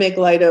 I make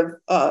light of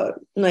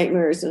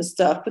nightmares and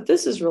stuff, but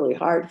this is really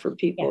hard for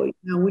people.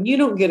 Yeah. When you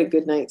don't get a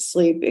good night's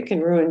sleep, it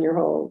can ruin your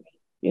whole,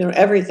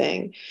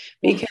 everything,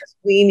 because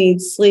we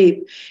need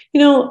sleep.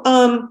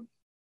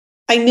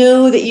 I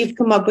know that you've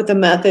come up with a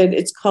method.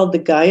 It's called the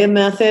Gaia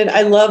method.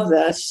 I love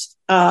this.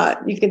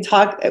 You can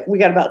talk. We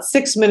got about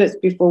 6 minutes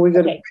before we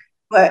go to,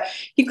 but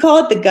you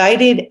call it the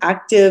guided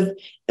active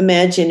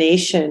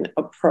imagination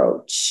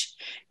approach.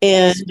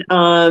 And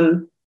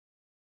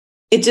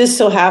it just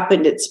so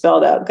happened it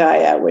spelled out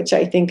Gaia, which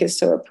I think is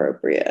so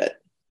appropriate.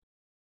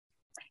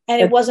 And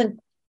it wasn't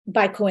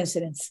by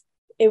coincidence.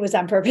 It was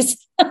on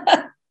purpose.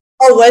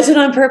 Oh, was it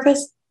on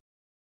purpose?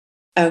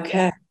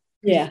 Okay.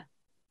 Yeah.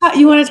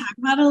 You want to talk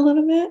about it a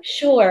little bit?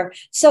 Sure.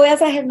 So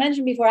as I had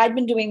mentioned before, I'd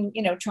been doing,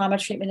 trauma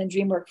treatment and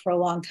dream work for a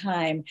long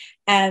time.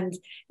 And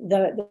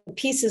the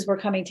pieces were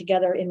coming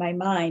together in my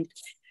mind.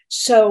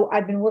 So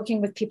I've been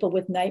working with people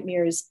with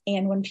nightmares.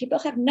 And when people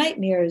have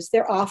nightmares,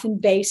 they're often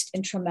based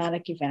in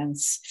traumatic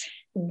events.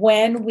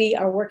 When we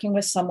are working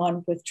with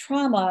someone with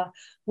trauma,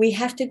 we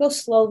have to go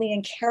slowly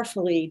and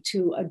carefully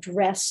to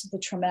address the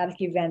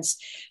traumatic events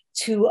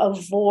to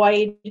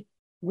avoid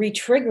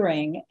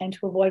re-triggering and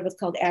to avoid what's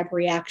called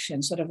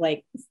abreaction, sort of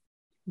like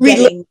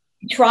getting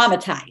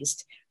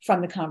traumatized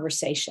from the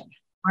conversation.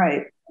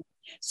 Right.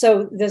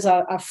 So there's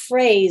a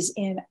phrase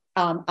in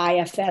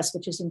IFS,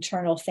 which is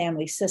internal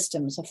family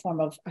systems, a form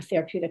of a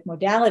therapeutic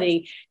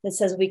modality that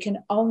says we can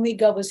only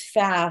go as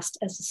fast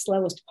as the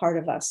slowest part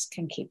of us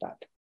can keep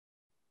up.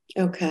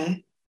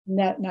 Okay.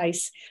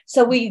 Nice.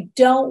 So we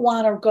don't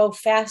want to go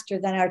faster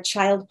than our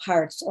child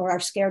parts or our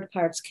scared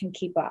parts can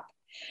keep up.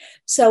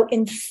 So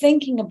in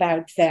thinking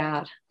about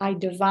that, I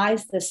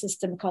devised the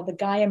system called the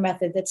Gaia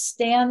method that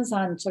stands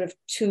on sort of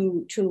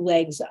two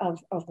legs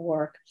of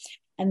work.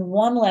 And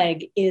one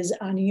leg is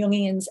on the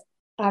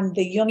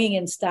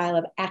Jungian style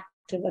of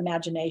active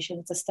imagination.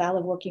 It's a style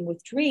of working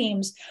with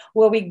dreams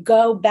where we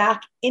go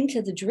back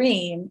into the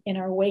dream in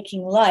our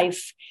waking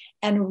life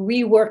and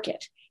rework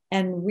it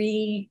and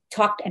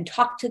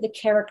talk to the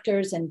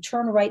characters and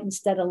turn right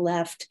instead of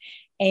left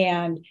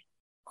and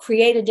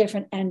create a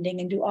different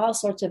ending and do all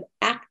sorts of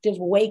active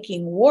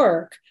waking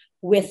work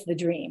with the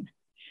dream.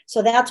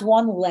 So that's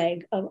one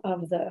leg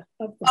of the.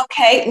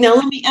 Okay, now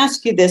let me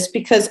ask you this,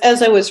 because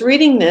as I was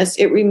reading this,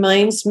 it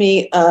reminds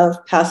me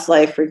of past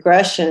life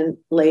regression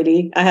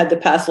lady. I had the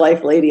past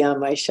life lady on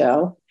my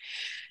show.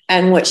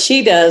 And what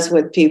she does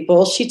with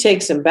people, she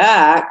takes them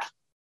back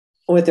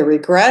with a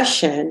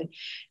regression,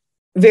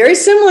 very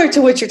similar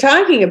to what you're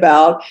talking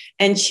about,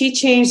 and she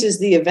changes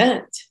the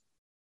event.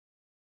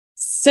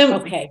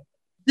 Okay.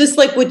 Just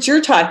like what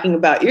you're talking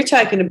about. You're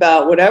talking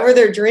about whatever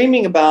they're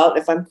dreaming about,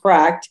 if I'm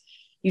correct,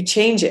 you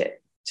change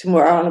it to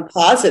more on a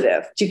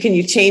positive. Can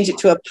you change it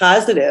to a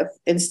positive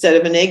instead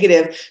of a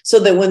negative so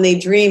that when they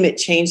dream, it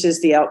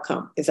changes the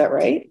outcome? Is that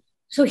right?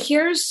 So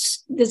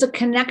there's a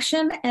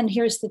connection, and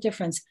here's the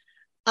difference.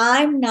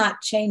 I'm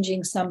not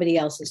changing somebody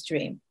else's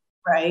dream.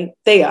 Right.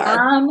 They are.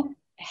 I'm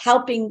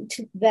helping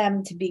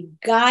them to be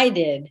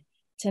guided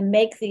to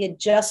make the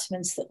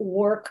adjustments that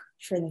work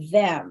for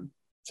them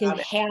to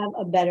have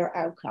a better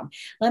outcome.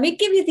 Let me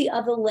give you the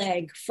other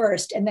leg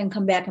first and then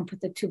come back and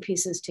put the two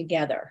pieces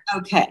together.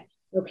 Okay.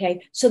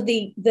 So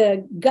the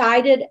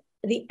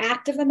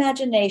active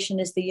imagination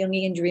is the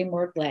Jungian dream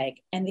work leg.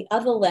 And the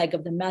other leg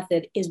of the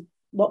method is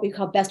what we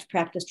call best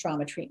practice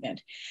trauma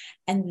treatment.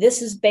 And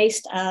this is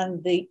based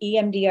on the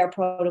EMDR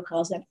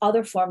protocols and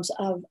other forms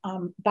of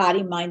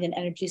body, mind, and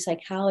energy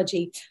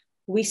psychology.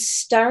 We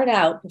start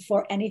out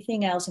before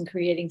anything else in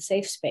creating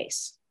safe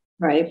space.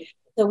 Right.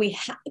 So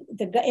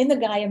in the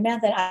Gaia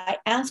method, I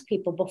ask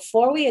people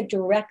before we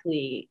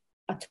directly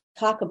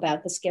talk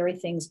about the scary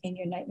things in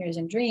your nightmares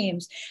and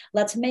dreams,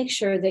 let's make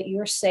sure that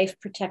you're safe,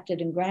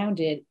 protected, and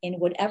grounded in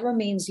whatever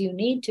means you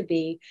need to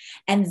be.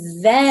 And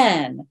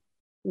then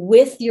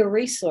with your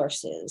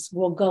resources,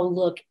 we'll go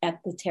look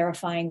at the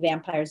terrifying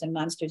vampires and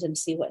monsters and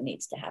see what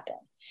needs to happen.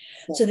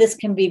 So this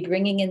can be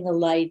bringing in the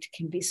light,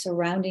 can be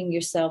surrounding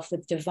yourself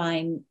with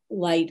divine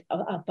light,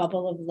 a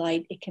bubble of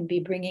light. It can be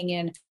bringing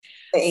in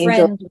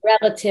friends,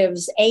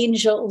 relatives,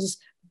 angels,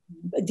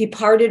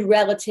 departed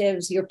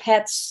relatives, your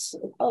pets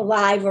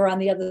alive or on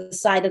the other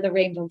side of the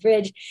Rainbow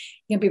Bridge.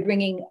 You can be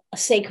bringing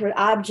sacred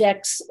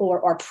objects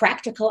or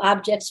practical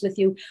objects with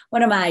you.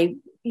 One of my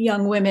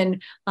young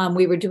women,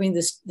 we were doing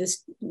this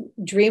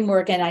dream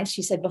work, and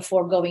she said,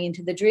 before going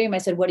into the dream, I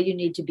said, what do you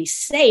need to be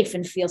safe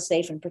and feel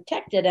safe and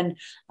protected? And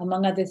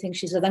among other things,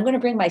 she said, I'm going to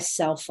bring my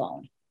cell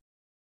phone.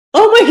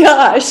 Oh my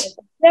gosh. Isn't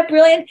that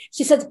brilliant?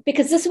 She says,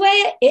 because this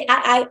way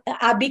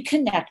I'll be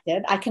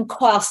connected. I can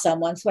call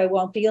someone so I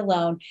won't be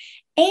alone.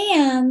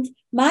 And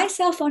my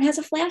cell phone has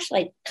a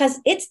flashlight because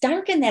it's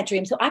dark in that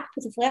dream. So I can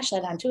put the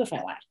flashlight on too if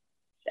I want.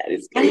 That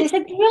is great. And I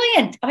said,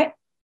 brilliant.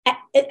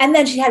 And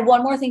then she had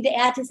one more thing to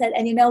add. She said,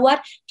 and you know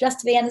what? Just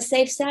to be on the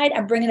safe side,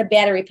 I'm bringing a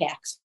battery pack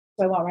so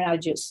I won't run out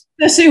of juice.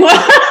 That's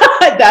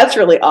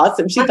really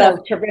awesome. She thought it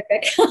was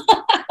terrific.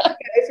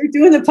 We're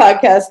doing the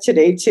podcast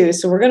today too,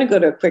 so we're going to go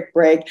to a quick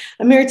break.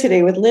 I'm here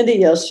today with Linda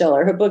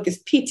Yale-Scheller. Her book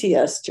is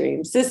PTS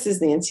Dreams. This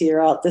is Nancy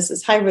Yearout. This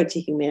is High Road to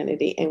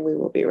Humanity, and we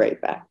will be right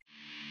back.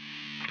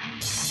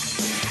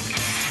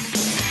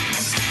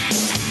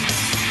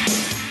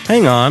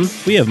 Hang on,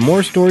 we have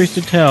more stories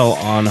to tell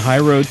on High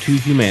Road to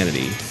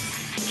Humanity.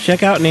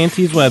 Check out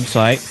Nancy's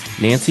website,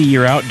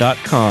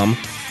 nancyyearout.com,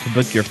 to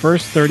book your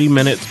first 30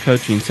 minutes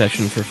coaching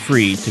session for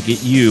free to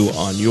get you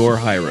on your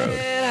high road.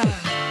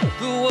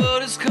 The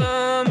world is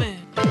coming.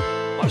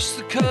 Watch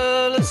the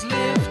colors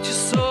lift your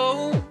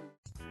soul.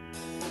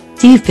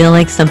 Do you feel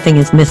like something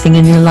is missing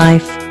in your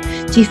life?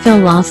 Do you feel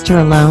lost or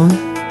alone?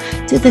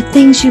 Do the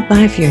things you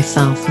buy for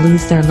yourself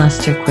lose their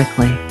luster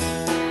quickly?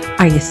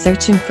 Are you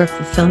searching for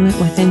fulfillment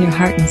within your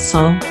heart and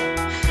soul?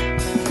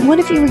 What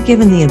if you were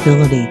given the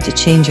ability to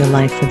change your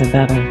life for the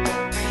better,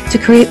 to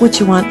create what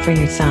you want for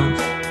yourself?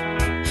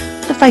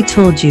 What if I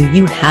told you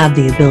you have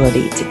the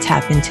ability to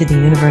tap into the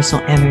universal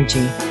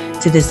energy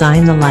to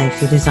design the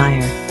life you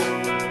desire?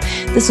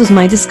 This was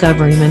my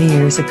discovery many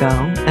years ago.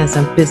 As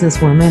a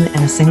businesswoman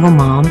and a single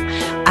mom,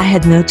 I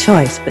had no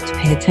choice but to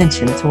pay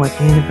attention to what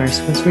the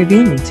universe was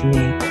revealing to me,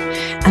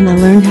 and I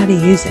learned how to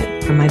use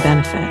it for my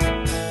benefit.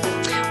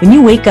 When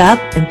you wake up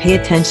and pay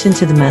attention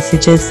to the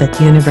messages that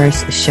the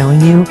universe is showing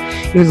you,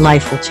 your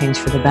life will change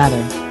for the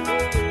better.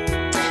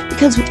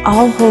 Because we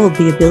all hold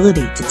the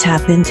ability to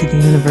tap into the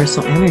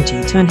universal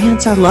energy to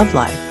enhance our love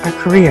life, our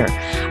career,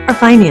 our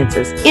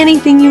finances,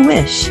 anything you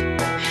wish.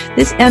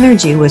 This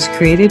energy was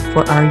created for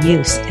our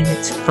use, and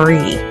it's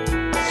free.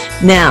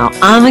 Now,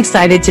 I'm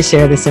excited to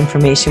share this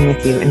information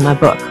with you in my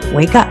book,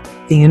 Wake Up,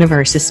 the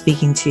universe is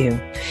speaking to you.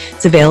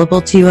 It's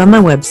available to you on my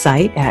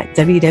website at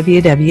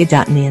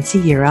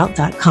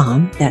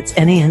www.nancyyearout.com. That's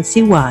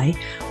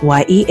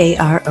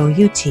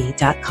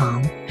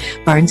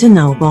NancyYearout.com, Barnes &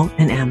 Noble,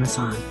 and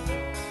Amazon.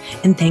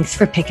 And thanks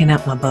for picking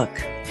up my book.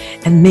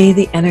 And may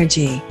the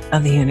energy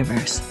of the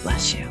universe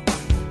bless you.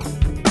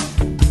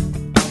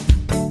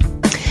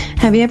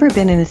 Have you ever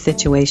been in a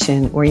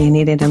situation where you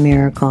needed a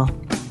miracle?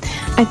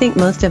 I think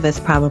most of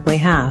us probably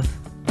have.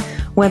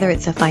 Whether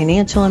it's a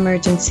financial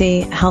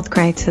emergency, health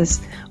crisis,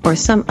 or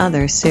some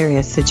other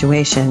serious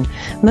situation,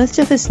 most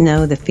of us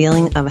know the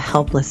feeling of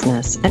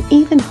helplessness and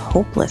even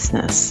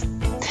hopelessness.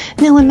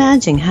 Now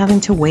imagine having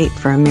to wait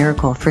for a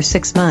miracle for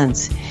 6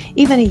 months,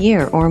 even a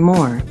year or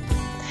more.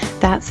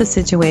 That's the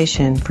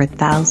situation for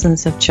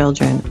thousands of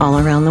children all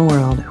around the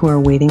world who are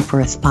waiting for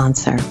a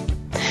sponsor.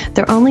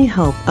 Their only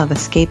hope of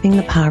escaping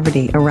the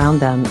poverty around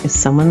them is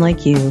someone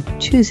like you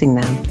choosing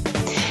them.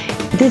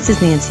 This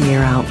is Nancy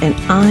Yearout, and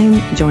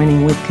I'm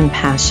joining with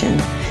compassion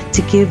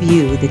to give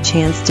you the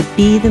chance to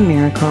be the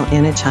miracle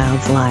in a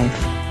child's life.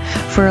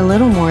 For a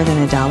little more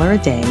than $1 a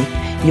day,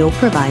 you'll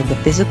provide the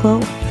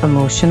physical,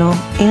 emotional,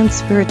 and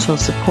spiritual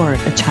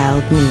support a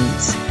child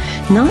needs,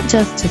 not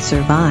just to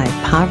survive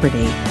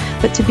poverty,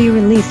 but to be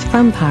released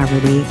from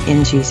poverty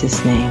in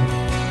Jesus' name.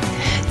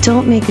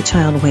 Don't make a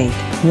child wait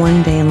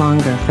one day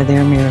longer for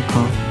their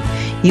miracle.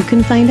 You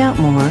can find out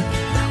more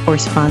or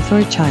sponsor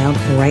a child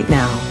right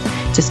now.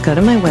 Just go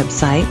to my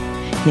website,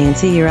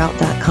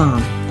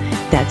 NancyYearout.com.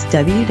 That's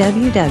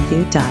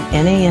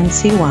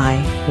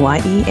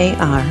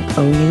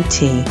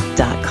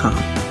www.NancyYearout.com.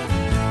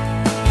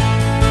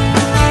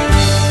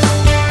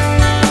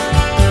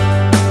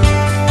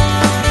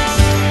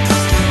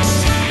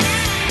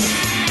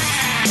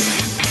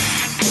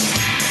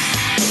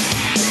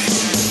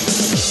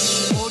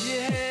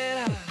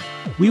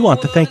 We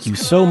want to thank you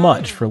so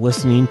much for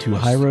listening to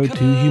High Road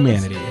to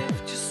Humanity.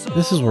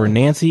 This is where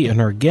Nancy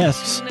and her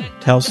guests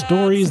tell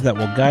stories that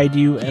will guide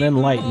you and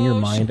enlighten your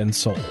mind and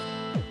soul.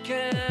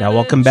 Now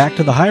welcome back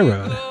to the High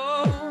Road.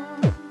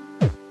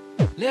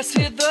 Let's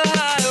hit the high road.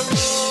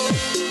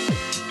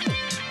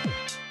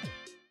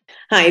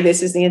 Hi,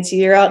 this is Nancy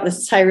Yearout, and this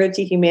is High Road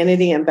to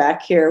Humanity. I'm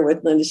back here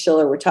with Linda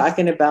Schiller. We're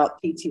talking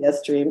about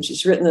PTS Dreams.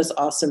 She's written this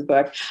awesome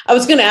book. I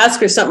was going to ask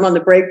her something on the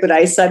break, but I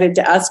decided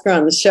to ask her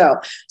on the show.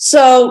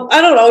 So I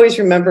don't always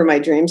remember my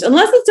dreams,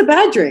 unless it's a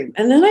bad dream.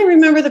 And then I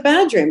remember the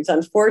bad dreams,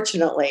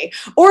 unfortunately.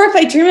 Or if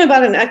I dream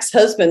about an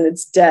ex-husband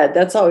that's dead,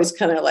 that's always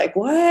kind of like,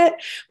 what?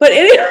 But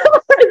anyway,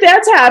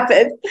 that's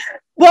happened.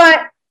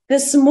 But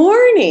this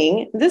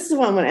morning, this is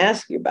what I'm going to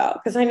ask you about,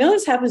 because I know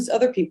this happens to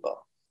other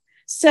people.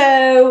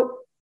 So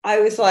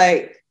I was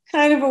like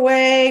kind of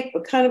awake,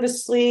 but kind of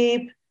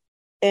asleep.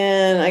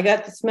 And I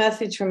got this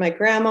message from my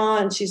grandma,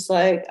 and she's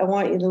like, I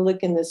want you to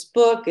look in this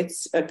book.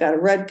 It's got a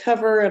red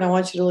cover, and I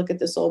want you to look at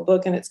this old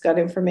book, and it's got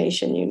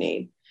information you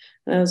need.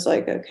 And I was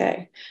like,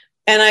 okay.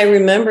 And I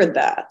remembered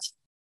that.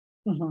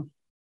 Mm-hmm.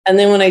 And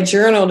then when I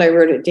journaled, I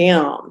wrote it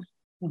down.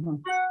 Mm-hmm.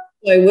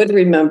 So I would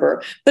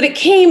remember. But it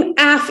came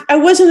after, I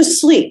wasn't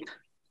asleep.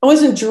 I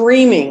wasn't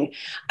dreaming.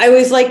 I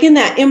was like in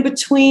that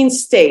in-between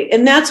state.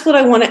 And that's what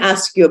I want to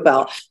ask you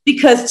about.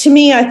 Because to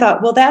me, I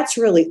thought, well, that's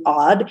really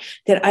odd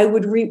that I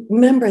would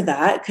remember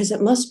that, because it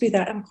must be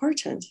that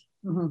important.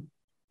 Mm-hmm.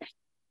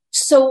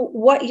 So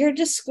what you're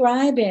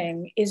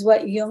describing is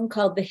what Jung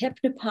called the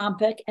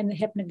hypnopompic and the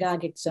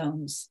hypnagogic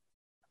zones.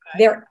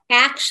 Okay. They're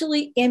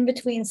actually in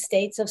between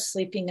states of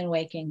sleeping and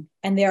waking.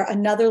 And they're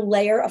another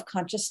layer of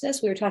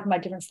consciousness. We were talking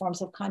about different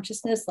forms of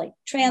consciousness, like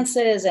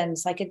trances and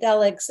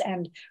psychedelics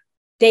and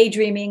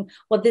daydreaming.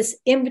 Well, this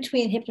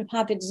in-between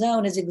hypnopompic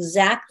zone is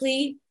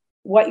exactly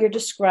what you're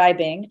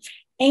describing.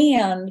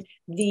 And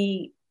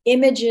the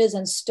images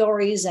and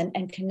stories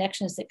and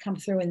connections that come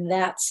through in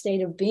that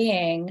state of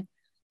being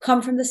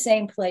come from the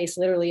same place,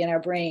 literally in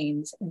our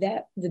brains,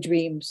 that the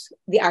dreams,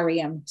 the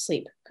REM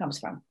sleep comes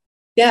from.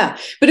 Yeah,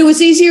 but it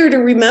was easier to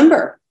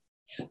remember.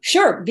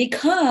 Sure,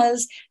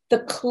 because the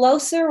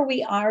closer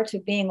we are to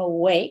being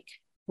awake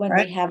when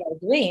we have our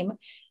dream,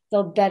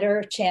 the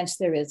better chance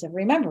there is of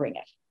remembering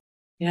it.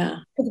 Yeah.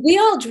 We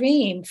all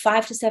dream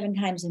 5 to 7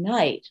 times a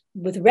night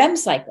with REM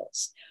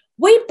cycles.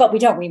 But we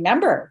don't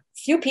remember.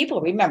 Few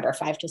people remember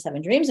 5 to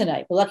 7 dreams a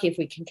night. We're lucky if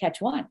we can catch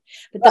one.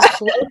 But the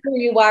closer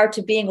you are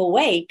to being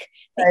awake,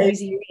 the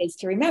easier it is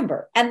to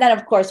remember. And then,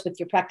 of course, with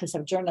your practice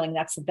of journaling,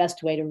 that's the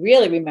best way to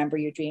really remember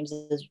your dreams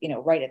is,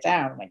 write it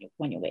down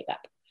when you wake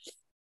up.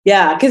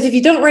 Yeah, because if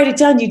you don't write it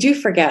down, you do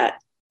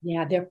forget.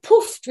 Yeah, they're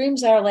poof.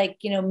 Dreams are like,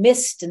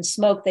 mist and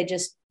smoke. They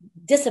just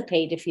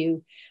dissipate if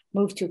you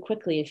move too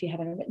quickly, if you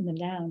haven't written them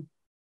down.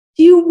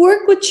 Do you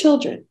work with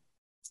children?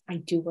 I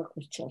do work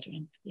with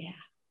children. Yeah.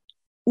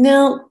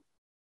 Now,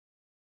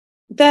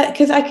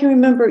 because I can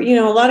remember,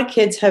 a lot of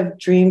kids have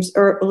dreams,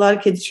 or a lot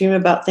of kids dream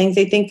about things.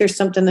 They think there's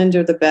something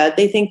under the bed.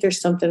 They think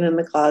there's something in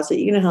the closet.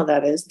 You know how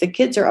that is. The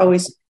kids are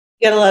always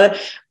get a lot of.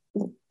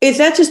 Is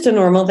that just a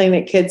normal thing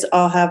that kids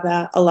all have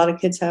that? A lot of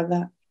kids have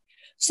that.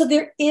 So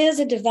there is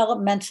a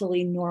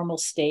developmentally normal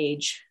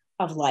stage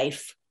of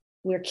life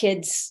where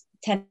kids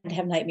tend to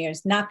have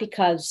nightmares, not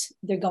because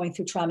they're going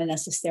through trauma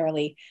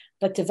necessarily,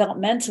 but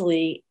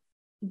developmentally,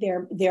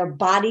 their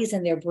bodies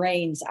and their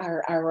brains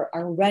are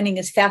running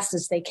as fast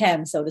as they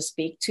can, so to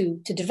speak, to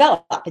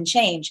develop and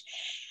change.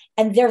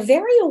 And they're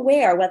very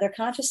aware, whether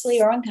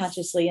consciously or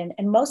unconsciously,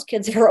 and most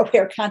kids are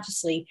aware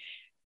consciously,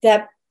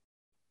 that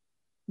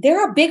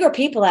there are bigger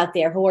people out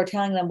there who are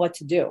telling them what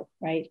to do,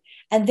 right?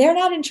 And they're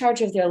not in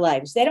charge of their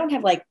lives. They don't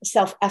have like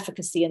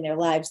self-efficacy in their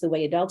lives the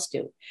way adults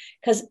do,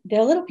 because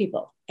they're little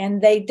people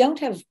and they don't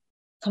have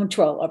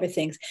control over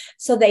things.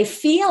 So they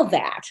feel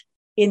that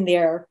in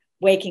their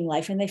waking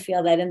life and they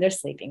feel that in their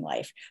sleeping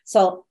life.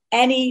 So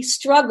any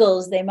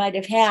struggles they might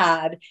have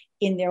had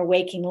in their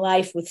waking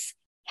life with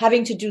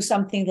having to do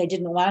something they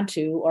didn't want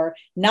to, or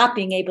not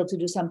being able to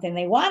do something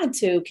they wanted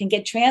to, can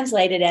get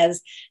translated as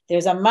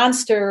there's a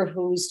monster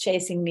who's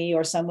chasing me,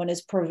 or someone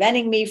is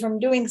preventing me from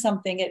doing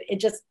something. It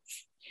just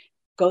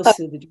goes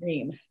through the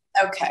dream.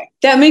 Okay.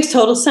 That makes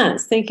total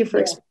sense. Thank you for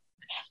explaining.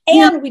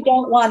 And we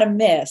don't want to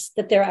miss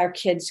that there are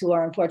kids who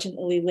are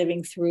unfortunately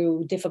living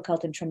through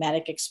difficult and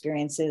traumatic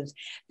experiences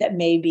that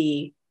may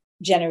be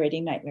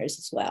generating nightmares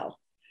as well.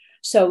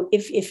 So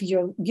if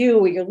you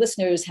or your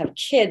listeners have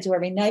kids who are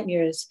having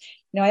nightmares,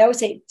 I always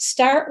say,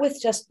 start with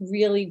just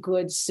really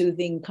good,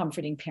 soothing,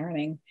 comforting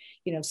parenting.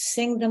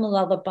 Sing them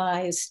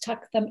lullabies,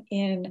 tuck them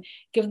in,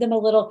 give them a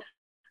little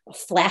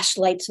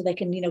flashlight so they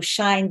can,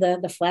 shine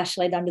the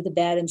flashlight under the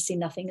bed and see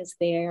nothing is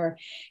there.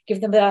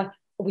 Give them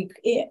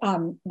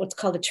what's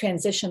called a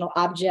transitional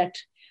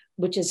object,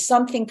 which is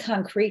something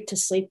concrete to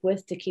sleep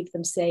with to keep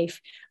them safe.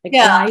 Like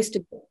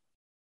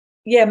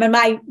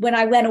when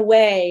I went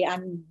away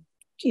on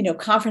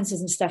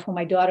conferences and stuff when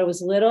my daughter was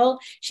little,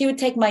 she would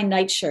take my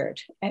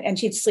nightshirt and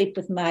she'd sleep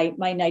with my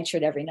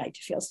nightshirt every night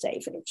to feel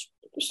safe. And it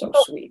was so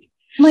sweet.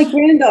 My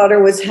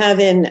granddaughter was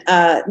having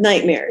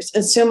nightmares.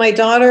 And so my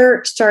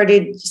daughter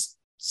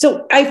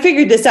so I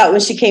figured this out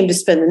when she came to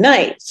spend the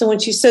night. So when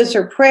she says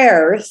her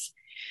prayers,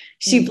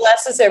 she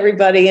blesses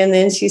everybody. And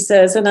then she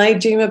says, and I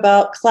dream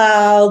about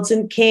clouds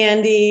and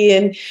candy.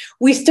 And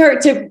we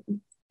start to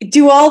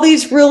do all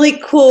these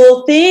really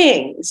cool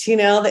things,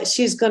 that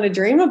she's going to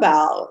dream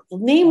about.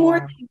 Name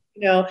more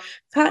things,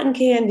 cotton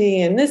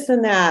candy and this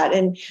and that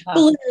and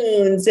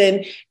balloons.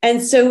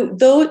 And so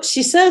though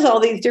she says all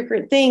these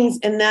different things,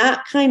 and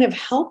that kind of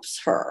helps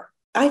her.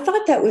 I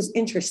thought that was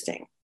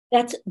interesting.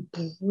 That's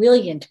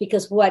brilliant,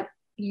 because what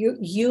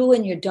you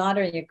and your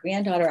daughter and your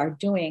granddaughter are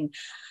doing,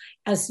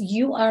 as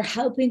you are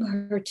helping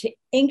her to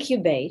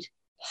incubate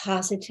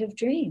positive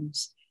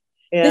dreams.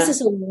 Yeah. This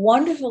is a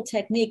wonderful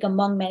technique,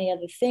 among many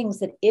other things,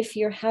 that if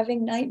you're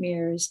having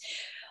nightmares,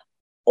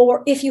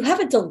 or if you have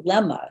a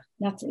dilemma,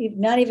 not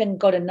even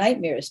go to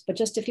nightmares, but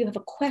just if you have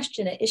a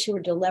question, an issue, or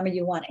dilemma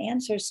you want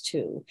answers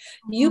to,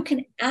 you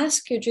can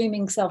ask your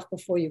dreaming self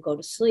before you go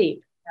to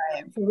sleep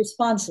for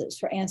responses,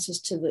 for answers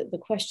to the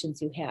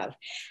questions you have.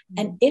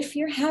 And if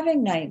you're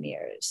having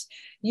nightmares,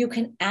 you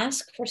can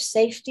ask for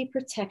safety,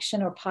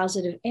 protection, or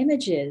positive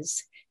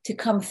images to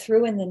come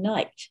through in the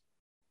night.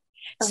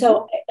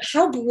 So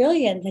how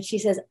brilliant that she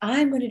says,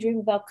 I'm going to dream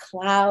about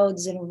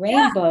clouds and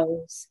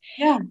rainbows.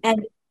 Yeah.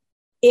 And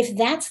if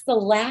that's the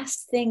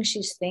last thing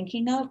she's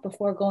thinking of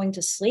before going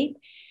to sleep,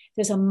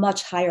 there's a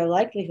much higher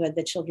likelihood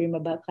that she'll dream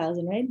about clouds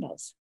and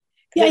rainbows.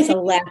 Yeah, it's a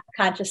last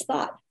conscious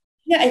thought.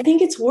 Yeah, I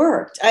think it's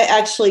worked.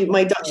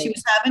 My daughter, she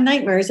was having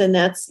nightmares, and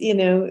that's,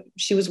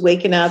 she was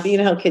waking up,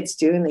 how kids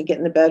do, and they get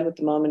in the bed with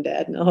the mom and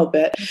dad and a whole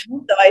bit.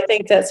 So I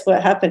think that's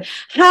what happened.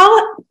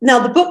 Now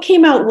the book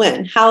came out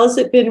when? How has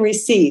it been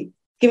received?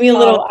 Give me a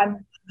little.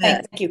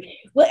 Thank you.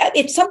 Well,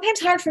 it's sometimes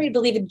hard for me to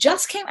believe. It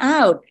just came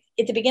out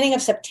at the beginning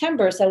of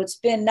September, so it's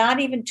been not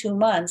even 2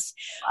 months.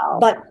 Wow.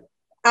 But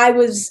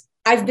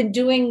I've been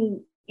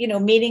doing,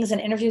 meetings and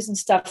interviews and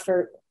stuff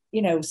for,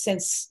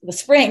 since the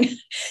spring.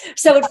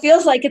 So it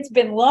feels like it's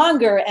been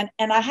longer.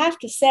 And I have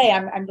to say,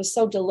 I was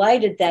so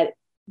delighted that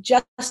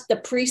just the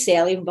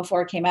pre-sale, even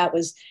before it came out,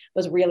 was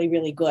really,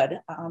 really good.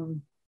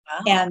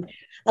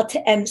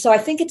 And so I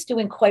think it's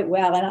doing quite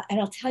well. And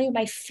I'll tell you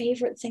my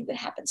favorite thing that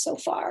happened so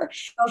far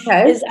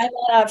is I'm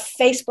on a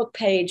Facebook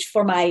page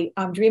for my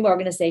dream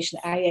organization,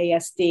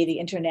 IASD, the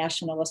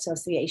International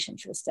Association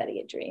for the Study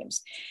of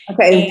Dreams.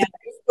 Okay. And the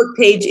Facebook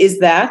page is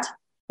that?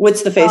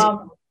 What's the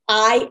Facebook?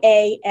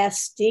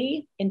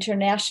 IASD,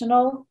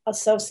 International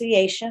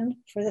Association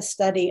for the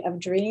Study of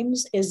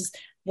Dreams, is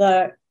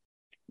the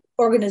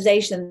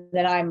organization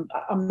that I'm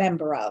a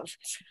member of.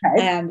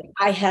 Okay. And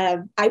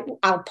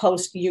I'll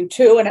post you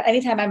too. And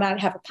anytime I might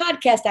have a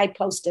podcast, I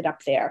post it up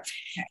there.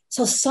 Okay.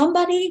 So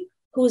somebody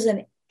who's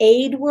an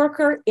aid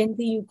worker in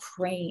the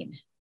Ukraine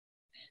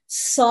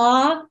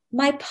saw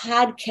my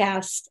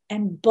podcast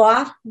and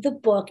bought the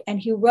book, and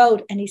he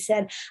wrote and he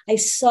said, I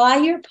saw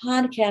your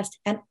podcast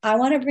and I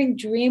want to bring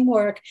dream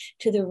work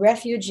to the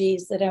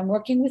refugees that I'm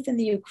working with in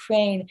the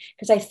Ukraine,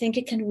 because I think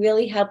it can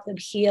really help them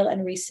heal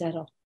and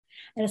resettle.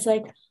 And it's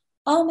like,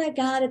 oh my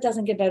God, it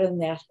doesn't get better than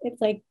that. It's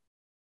like,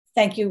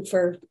 thank you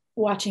for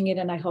watching it,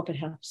 and I hope it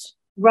helps.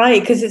 Right,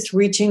 because it's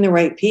reaching the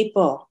right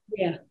people.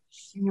 Yeah.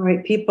 All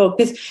right, people,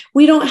 because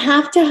we don't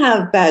have to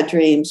have bad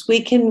dreams.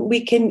 We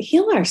can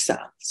heal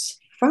ourselves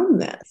from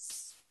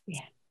this. Yeah.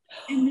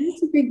 And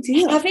that's a big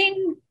deal.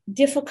 Having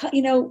difficult,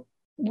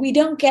 we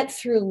don't get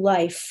through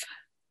life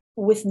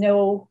with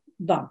no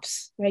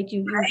bumps, right?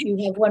 You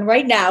have one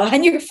right now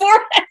on your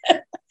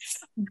forehead,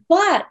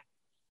 but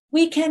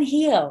we can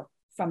heal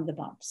from the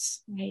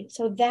bumps, right?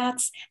 So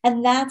that's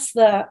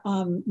the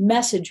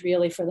message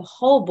really for the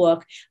whole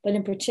book, but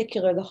in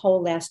particular the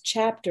whole last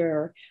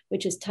chapter,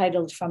 which is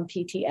titled From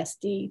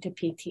PTSD to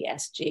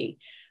PTSG,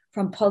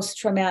 from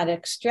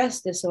post-traumatic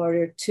stress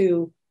disorder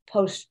to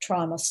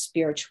post-trauma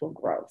spiritual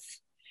growth.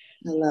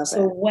 I love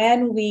So it.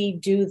 when we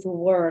do the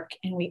work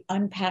and we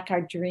unpack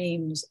our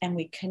dreams and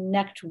we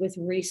connect with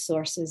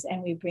resources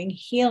and we bring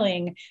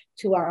healing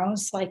to our own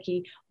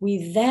psyche,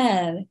 we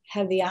then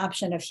have the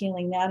option of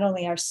healing not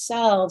only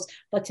ourselves,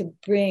 but to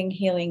bring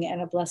healing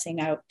and a blessing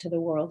out to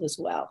the world as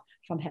well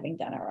from having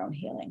done our own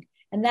healing.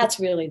 And that's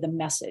really the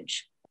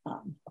message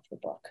of the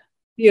book.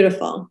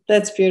 Beautiful.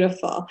 That's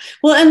beautiful.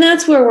 Well, and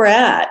that's where we're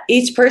at.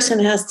 Each person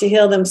has to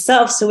heal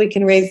themselves so we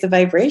can raise the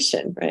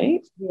vibration,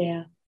 right?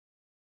 Yeah.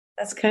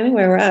 That's kind of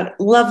where we're at.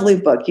 Lovely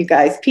book, you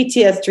guys.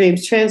 PTS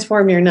Dreams,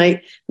 Transform Your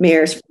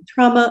Nightmares from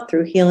Trauma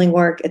Through Healing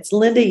Work. It's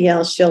Linda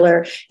Yale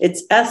Schiller.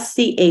 It's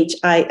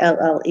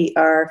SCHILLER.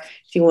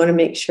 If you want to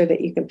make sure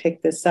that you can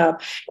pick this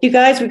up. You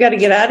guys, we got to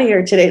get out of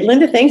here today.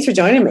 Linda, thanks for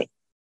joining me.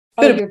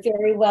 Oh, you're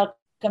very welcome,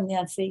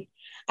 Nancy.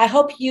 I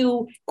hope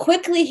you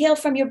quickly heal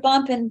from your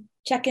bump and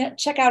check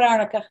out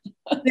Arnica.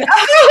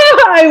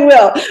 I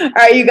will. All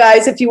right, you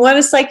guys, if you want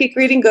a psychic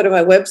reading, go to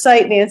my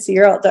website,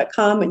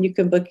 nancyyearout.com, and you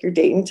can book your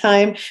date and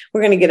time.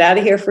 We're going to get out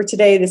of here for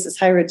today. This is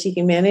High Road to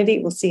Humanity.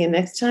 We'll see you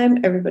next time.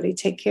 Everybody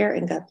take care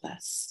and God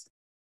bless.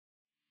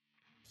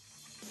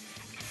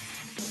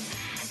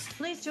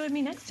 Please join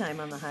me next time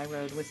on the High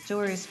Road with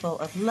stories full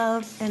of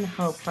love and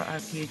hope for our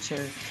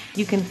future.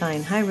 You can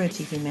find High Road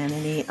to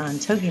Humanity on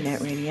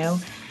TogiNet Radio,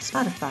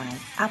 Spotify,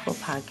 Apple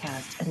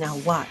Podcasts, and now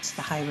watch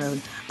the High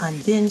Road on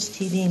Binge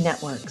TV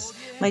networks.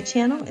 My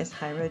channel is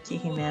High Road to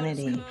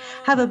Humanity.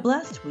 Have a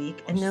blessed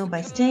week, and know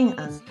by staying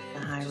on the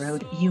High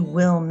Road, you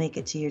will make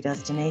it to your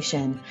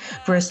destination.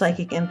 For a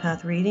psychic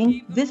empath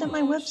reading, visit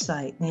my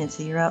website,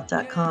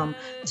 nancyyearout.com,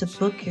 to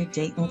book your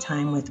date and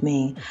time with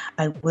me.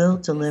 I will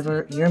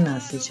deliver your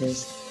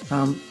messages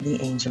from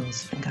the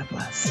angels, and God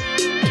bless.